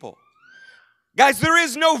his people. Guys, there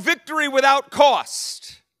is no victory without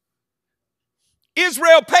cost.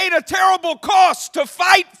 Israel paid a terrible cost to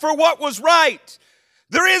fight for what was right.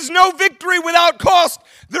 There is no victory without cost.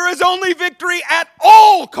 There is only victory at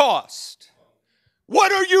all cost.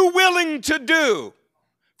 What are you willing to do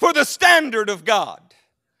for the standard of God?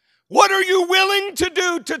 What are you willing to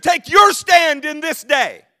do to take your stand in this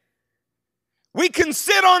day? We can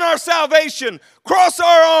sit on our salvation, cross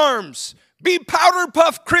our arms, be powder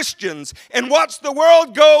puff Christians, and watch the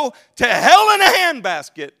world go to hell in a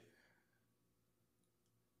handbasket.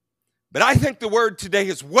 But I think the word today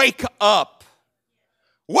is wake up.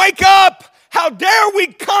 Wake up! How dare we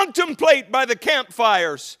contemplate by the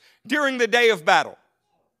campfires during the day of battle?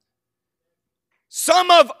 Some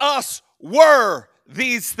of us were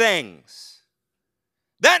these things.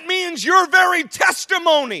 That means your very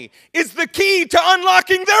testimony is the key to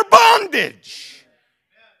unlocking their bondage.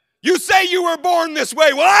 You say you were born this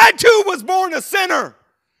way. Well, I too was born a sinner.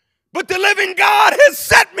 But the living God has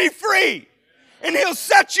set me free. And he'll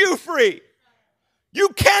set you free. You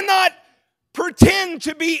cannot pretend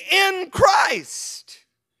to be in Christ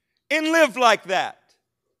and live like that.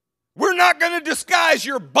 We're not going to disguise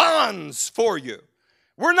your bonds for you.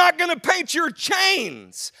 We're not going to paint your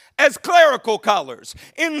chains as clerical colors.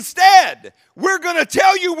 Instead, we're going to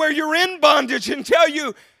tell you where you're in bondage and tell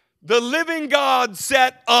you the living God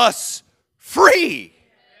set us free.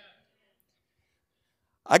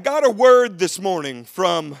 I got a word this morning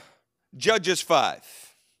from Judges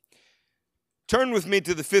 5. Turn with me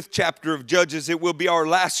to the 5th chapter of Judges. It will be our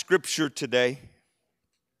last scripture today.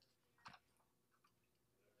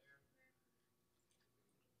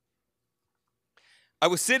 I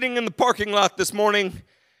was sitting in the parking lot this morning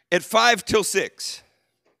at 5 till 6.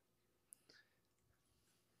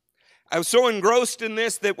 I was so engrossed in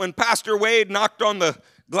this that when Pastor Wade knocked on the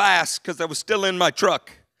glass, because I was still in my truck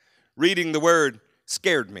reading the word,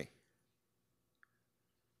 scared me.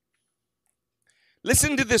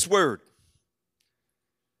 Listen to this word.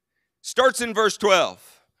 Starts in verse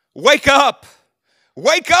 12. Wake up.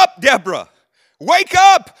 Wake up, Deborah. Wake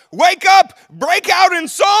up. Wake up. Break out in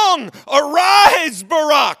song. Arise,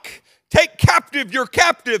 Barak. Take captive your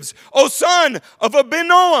captives, O son of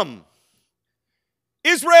Abinoam.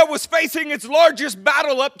 Israel was facing its largest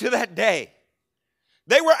battle up to that day.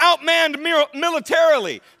 They were outmanned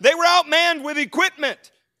militarily. They were outmanned with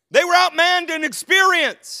equipment. They were outmanned in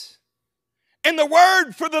experience. And the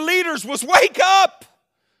word for the leaders was, wake up.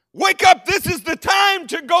 Wake up. This is the time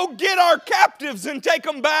to go get our captives and take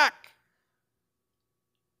them back.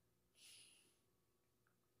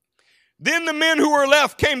 Then the men who were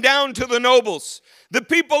left came down to the nobles. The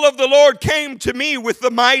people of the Lord came to me with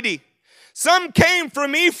the mighty. Some came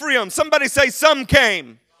from Ephraim. Somebody say, some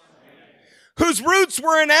came. Whose roots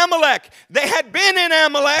were in Amalek. They had been in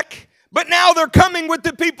Amalek, but now they're coming with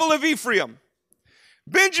the people of Ephraim.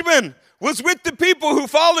 Benjamin was with the people who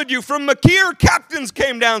followed you. From Machir, captains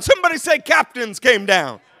came down. Somebody say, captains came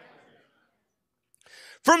down.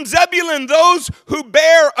 From Zebulun, those who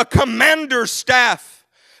bear a commander's staff.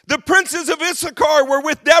 The princes of Issachar were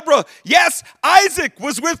with Deborah. Yes, Isaac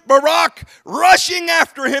was with Barak, rushing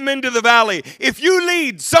after him into the valley. If you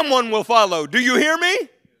lead, someone will follow. Do you hear me?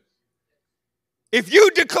 If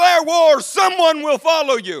you declare war, someone will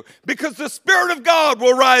follow you, because the Spirit of God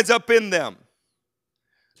will rise up in them.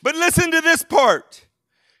 But listen to this part.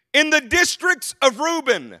 In the districts of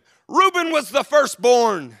Reuben, Reuben was the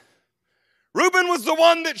firstborn. Reuben was the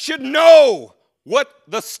one that should know what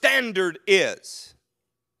the standard is.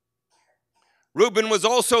 Reuben was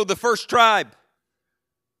also the first tribe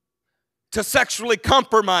to sexually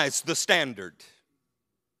compromise the standard.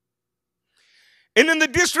 And in the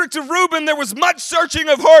district of Reuben, there was much searching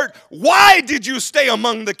of heart. Why did you stay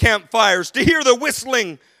among the campfires to hear the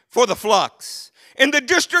whistling for the flocks? In the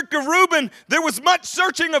district of Reuben, there was much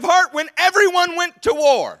searching of heart when everyone went to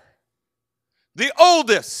war. The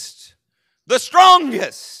oldest, the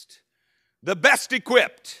strongest, the best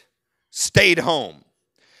equipped stayed home.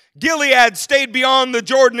 Gilead stayed beyond the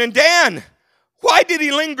Jordan. And Dan, why did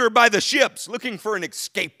he linger by the ships looking for an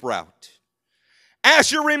escape route?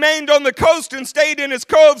 Asher remained on the coast and stayed in his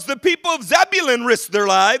coves. The people of Zebulun risked their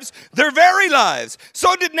lives, their very lives.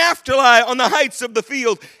 So did Naphtali on the heights of the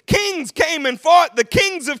field. Kings came and fought. The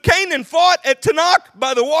kings of Canaan fought at Tanakh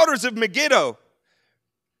by the waters of Megiddo.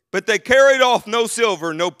 But they carried off no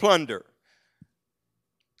silver, no plunder.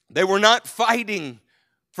 They were not fighting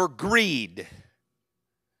for greed.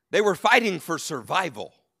 They were fighting for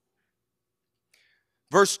survival.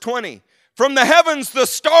 Verse 20, from the heavens the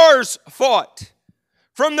stars fought.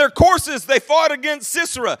 From their courses they fought against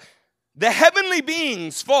Sisera. The heavenly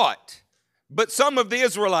beings fought, but some of the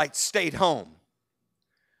Israelites stayed home.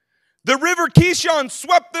 The river Kishon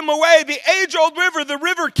swept them away. The age-old river, the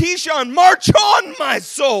river Kishon, march on, my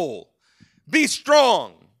soul. Be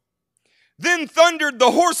strong. Then thundered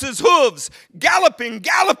the horses' hooves, galloping,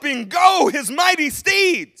 galloping, go, his mighty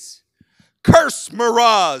steeds. Curse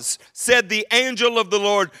Meroz, said the angel of the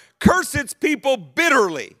Lord. Curse its people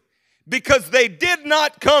bitterly, because they did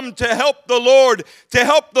not come to help the Lord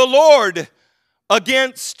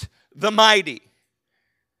against the mighty.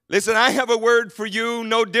 Listen, I have a word for you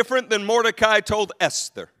no different than Mordecai told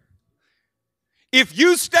Esther. If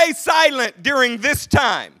you stay silent during this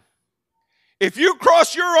time, if you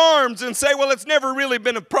cross your arms and say, well, it's never really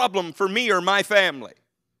been a problem for me or my family,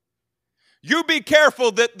 you be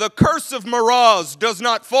careful that the curse of Meroz does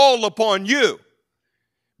not fall upon you,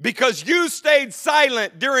 because you stayed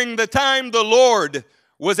silent during the time the Lord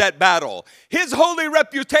was at battle. His holy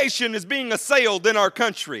reputation is being assailed in our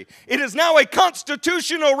country. It is now a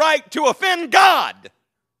constitutional right to offend God.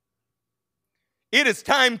 It is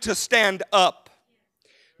time to stand up.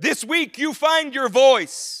 This week you find your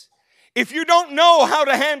voice. If you don't know how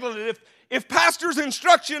to handle it, if pastor's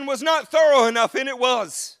instruction was not thorough enough, and it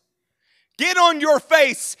was, get on your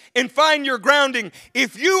face and find your grounding.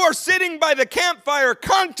 If you are sitting by the campfire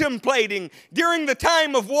contemplating during the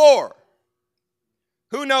time of war,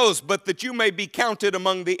 who knows but that you may be counted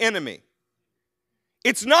among the enemy.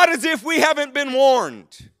 It's not as if we haven't been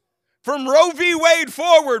warned. From Roe v. Wade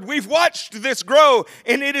forward, we've watched this grow,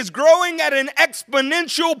 and it is growing at an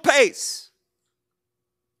exponential pace.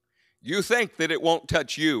 You think that it won't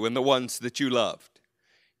touch you and the ones that you loved.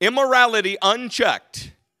 Immorality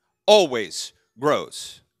unchecked always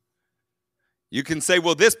grows. You can say,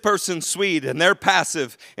 well, this person's sweet and they're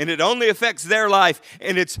passive and it only affects their life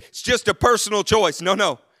and it's just a personal choice.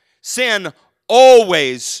 No. Sin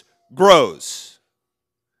always grows.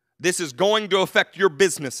 This is going to affect your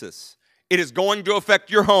businesses. It is going to affect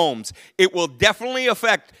your homes. It will definitely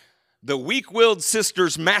affect the weak-willed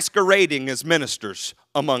sisters masquerading as ministers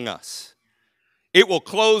among us. It will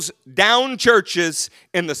close down churches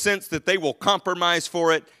in the sense that they will compromise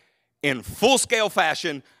for it in full-scale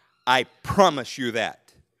fashion. I promise you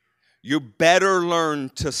that. You better learn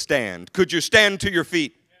to stand. Could you stand to your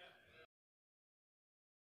feet?